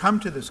seems to have come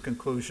to this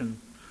conclusion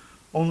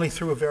only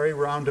through a very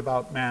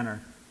roundabout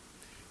manner.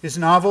 His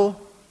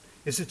novel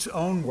is its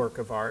own work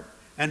of art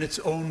and its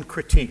own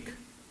critique,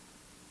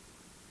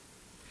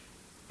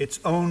 its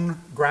own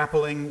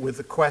grappling with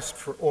the quest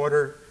for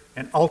order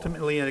and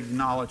ultimately an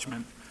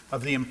acknowledgement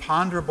of the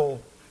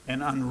imponderable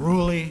and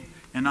unruly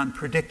and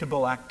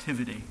unpredictable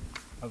activity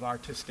of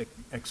artistic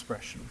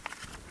expression.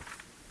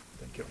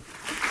 Thank you.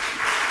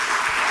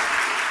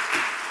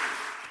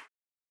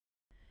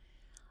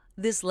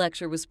 This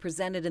lecture was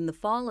presented in the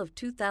fall of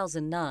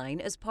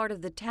 2009 as part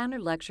of the Tanner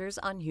Lectures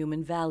on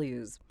Human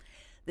Values.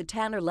 The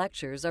Tanner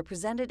Lectures are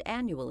presented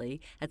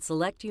annually at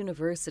select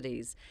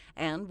universities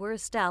and were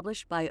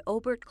established by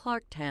Obert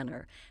Clark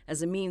Tanner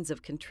as a means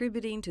of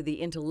contributing to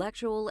the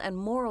intellectual and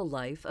moral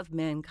life of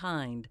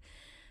mankind.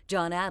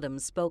 John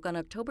Adams spoke on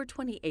October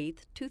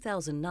 28,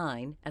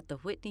 2009 at the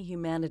Whitney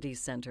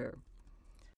Humanities Center.